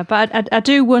 Yeah, but I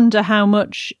do wonder how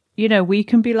much... we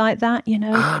can be like that,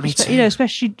 me too.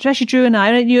 Especially Drew and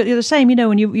I. You're the same,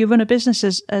 when you run a business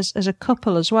as a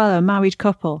couple as well, a married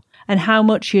couple, and how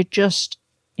much you're just,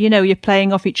 you're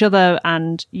playing off each other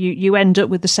and you end up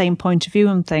with the same point of view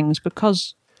on things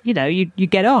because, you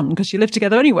get on because you live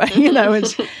together anyway.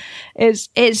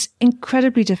 It's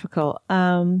incredibly difficult.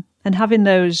 And having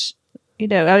those,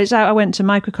 I went to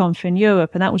MicroConf in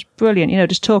Europe and that was brilliant,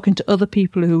 just talking to other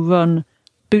people who run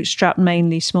bootstrapped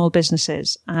mainly small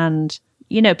businesses. And,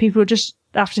 people are just,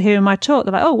 after hearing my talk,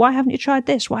 they're like, oh, why haven't you tried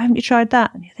this? Why haven't you tried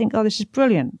that? And you think, oh, this is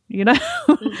brilliant.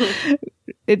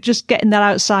 It just getting that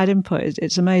outside input,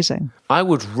 it's amazing. I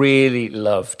would really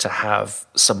love to have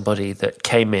somebody that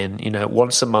came in,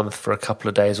 once a month for a couple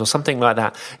of days or something like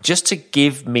that, just to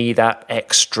give me that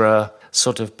extra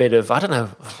sort of bit of, I don't know,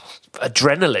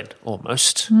 adrenaline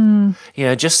almost,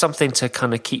 just something to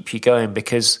kind of keep you going,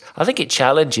 because I think it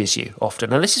challenges you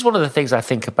often. And this is one of the things I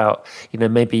think about,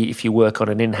 maybe if you work on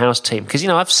an in-house team, because,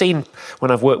 I've seen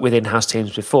when I've worked with in-house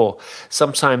teams before,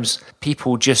 sometimes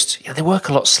people just, they work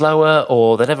a lot slower,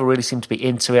 or they never really seem to be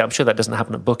into it. I'm sure that doesn't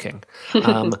happen at booking.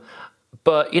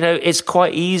 But, it's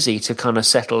quite easy to kind of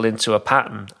settle into a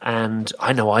pattern, and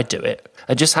I know I do it.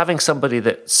 And just having somebody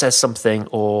that says something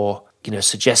or,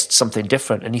 suggests something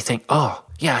different, and you think, oh,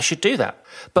 yeah, I should do that.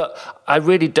 But I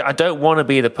don't want to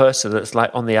be the person that's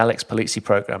like on the Alex Polizzi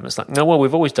program that's like, no, well,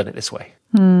 we've always done it this way.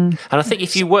 And I think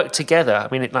if you work together,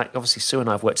 obviously Sue and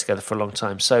I have worked together for a long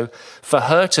time. So for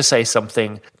her to say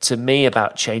something to me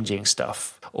about changing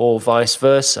stuff or vice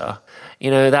versa,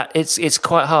 that it's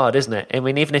quite hard, isn't it?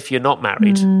 even if you're not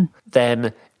married,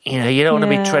 then, you don't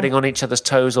want to be treading on each other's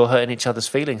toes or hurting each other's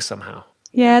feelings somehow.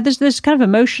 Yeah, there's kind of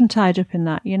emotion tied up in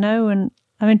that,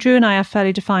 and Drew and I have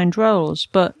fairly defined roles,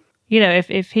 but,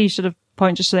 if he sort of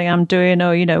points to something I'm doing,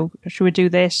 or, should we do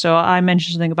this? Or I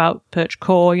mention something about Perch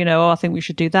Core, I think we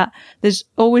should do that. There's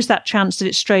always that chance that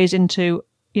it strays into,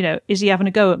 is he having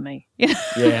a go at me?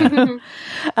 Yeah.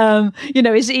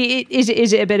 Is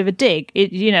it a bit of a dig?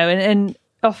 And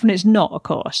often it's not, of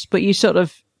course, but you sort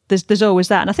of, there's always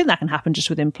that. And I think that can happen just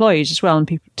with employees as well,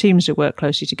 and teams who work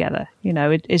closely together.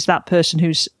 Is that person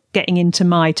who's getting into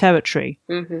my territory?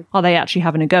 Are they actually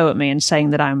having a go at me and saying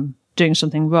that I'm doing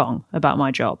something wrong about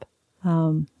my job?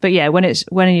 But yeah, when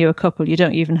you're a couple, you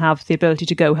don't even have the ability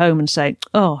to go home and say,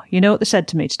 oh, you know what they said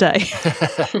to me today?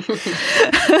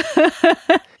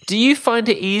 Do you find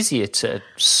it easier to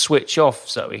switch off,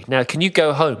 Zoe? Now, can you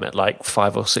go home at like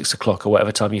 5 or 6 o'clock or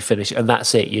whatever time you finish, and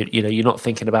that's it? You're not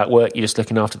thinking about work. You're just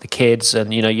looking after the kids,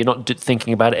 and you're not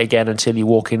thinking about it again until you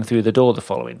walk in through the door the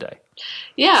following day.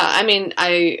 Yeah,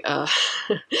 I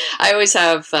always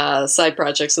have side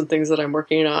projects and things that I'm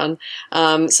working on.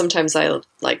 Sometimes I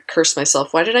like curse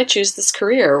myself. Why did I choose this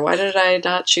career? Why did I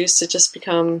not choose to just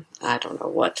become, I don't know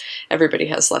what. Everybody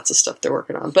has lots of stuff they're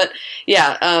working on. But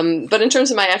yeah, but in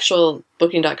terms of my actual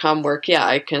Booking.com work, yeah,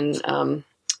 I can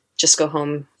just go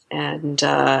home and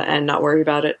not worry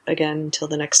about it again until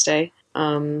the next day.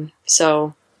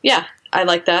 So yeah, I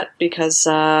like that because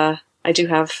I do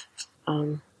have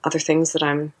other things that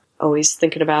I'm always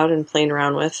thinking about and playing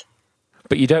around with.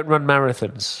 But you don't run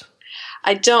marathons?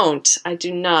 I don't. I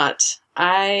do not.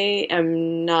 I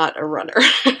am not a runner.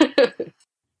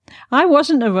 I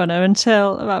wasn't a runner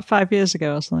until about 5 years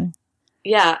ago or something.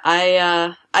 Yeah,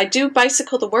 I do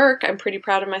bicycle to work. I'm pretty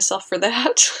proud of myself for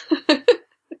that.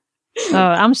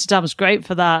 Oh, Amsterdam's great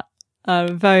for that.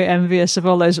 I'm very envious of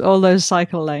all those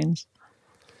cycle lanes.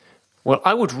 Well,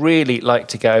 I would really like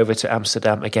to go over to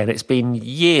Amsterdam again. It's been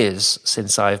years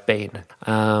since I've been.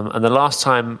 And the last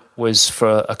time was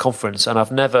for a conference, and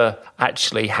I've never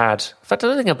actually had... In fact, I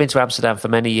don't think I've been to Amsterdam for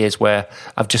many years where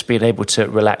I've just been able to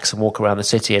relax and walk around the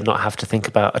city and not have to think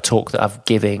about a talk that I'm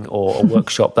giving or a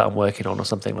workshop that I'm working on or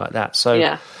something like that. So,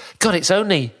 yeah. God, it's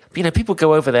only... people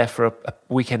go over there for a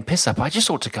weekend piss-up. I just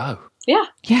ought to go. Yeah.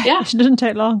 It doesn't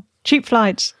take long. Cheap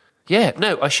flights. Yeah,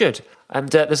 no, I should. And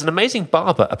there's an amazing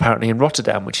barber, apparently, in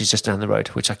Rotterdam, which is just down the road,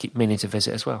 which I keep meaning to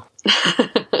visit as well.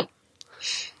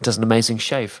 Does an amazing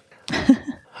shave.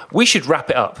 We should wrap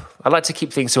it up. I'd like to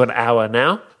keep things to an hour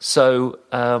now. So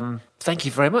thank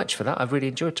you very much for that. I've really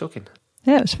enjoyed talking.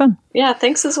 Yeah, it was fun. Yeah,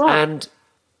 thanks as well. And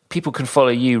people can follow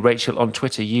you, Rachel, on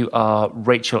Twitter. You are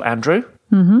Rachel Andrew.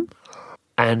 Mm-hmm.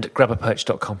 And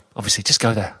grabaperch.com. Obviously, just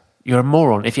go there. You're a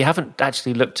moron. If you haven't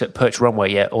actually looked at Perch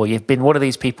Runway yet, or you've been one of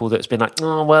these people that's been like,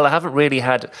 oh, well, I haven't really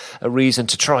had a reason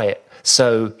to try it.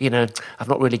 So, I've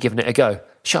not really given it a go.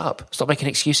 Shut up. Stop making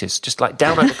excuses. Just like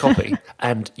download the copy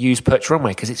and use Perch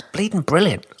Runway because it's bleeding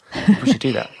brilliant. We should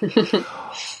do that.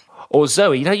 Or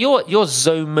Zoe, you're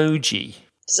Zomoji.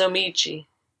 Zomiji.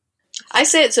 I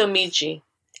say it Zomiji.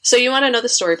 So you want to know the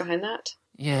story behind that?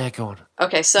 Yeah, go on.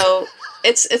 Okay, so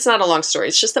it's not a long story.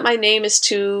 It's just that my name is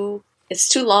too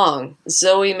long.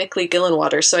 Zoe Mickley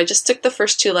Gillenwater. So I just took the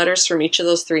first 2 letters from each of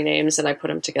those 3 names and I put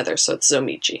them together. So it's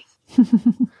Zomiji.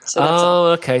 So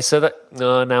okay. So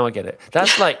now I get it.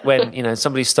 That's like when,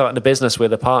 somebody's starting a business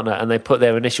with a partner and they put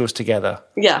their initials together.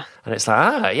 Yeah. And it's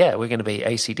like, we're going to be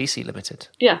AC/DC Limited.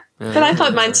 Yeah. But I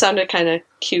thought mine sounded kind of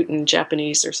cute and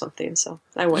Japanese or something. So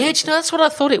I went. Yeah, that's what I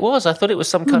thought it was. I thought it was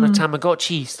some kind of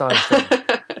Tamagotchi style thing.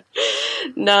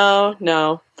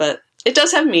 No. But it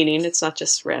does have meaning. It's not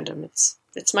just random. It's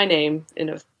my name in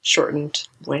a shortened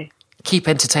way. Keep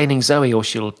entertaining Zoe or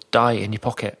she'll die in your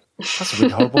pocket. That's a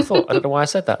really horrible thought. I don't know why I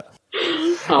said that.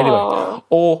 Anyway,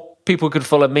 or people could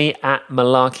follow me at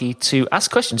Malarkey to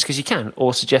ask questions, because you can,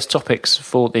 or suggest topics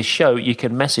for this show. You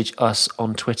can message us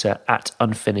on Twitter at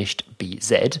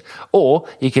unfinishedbz, or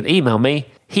you can email me,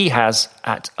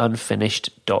 at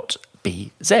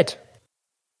unfinished.bz.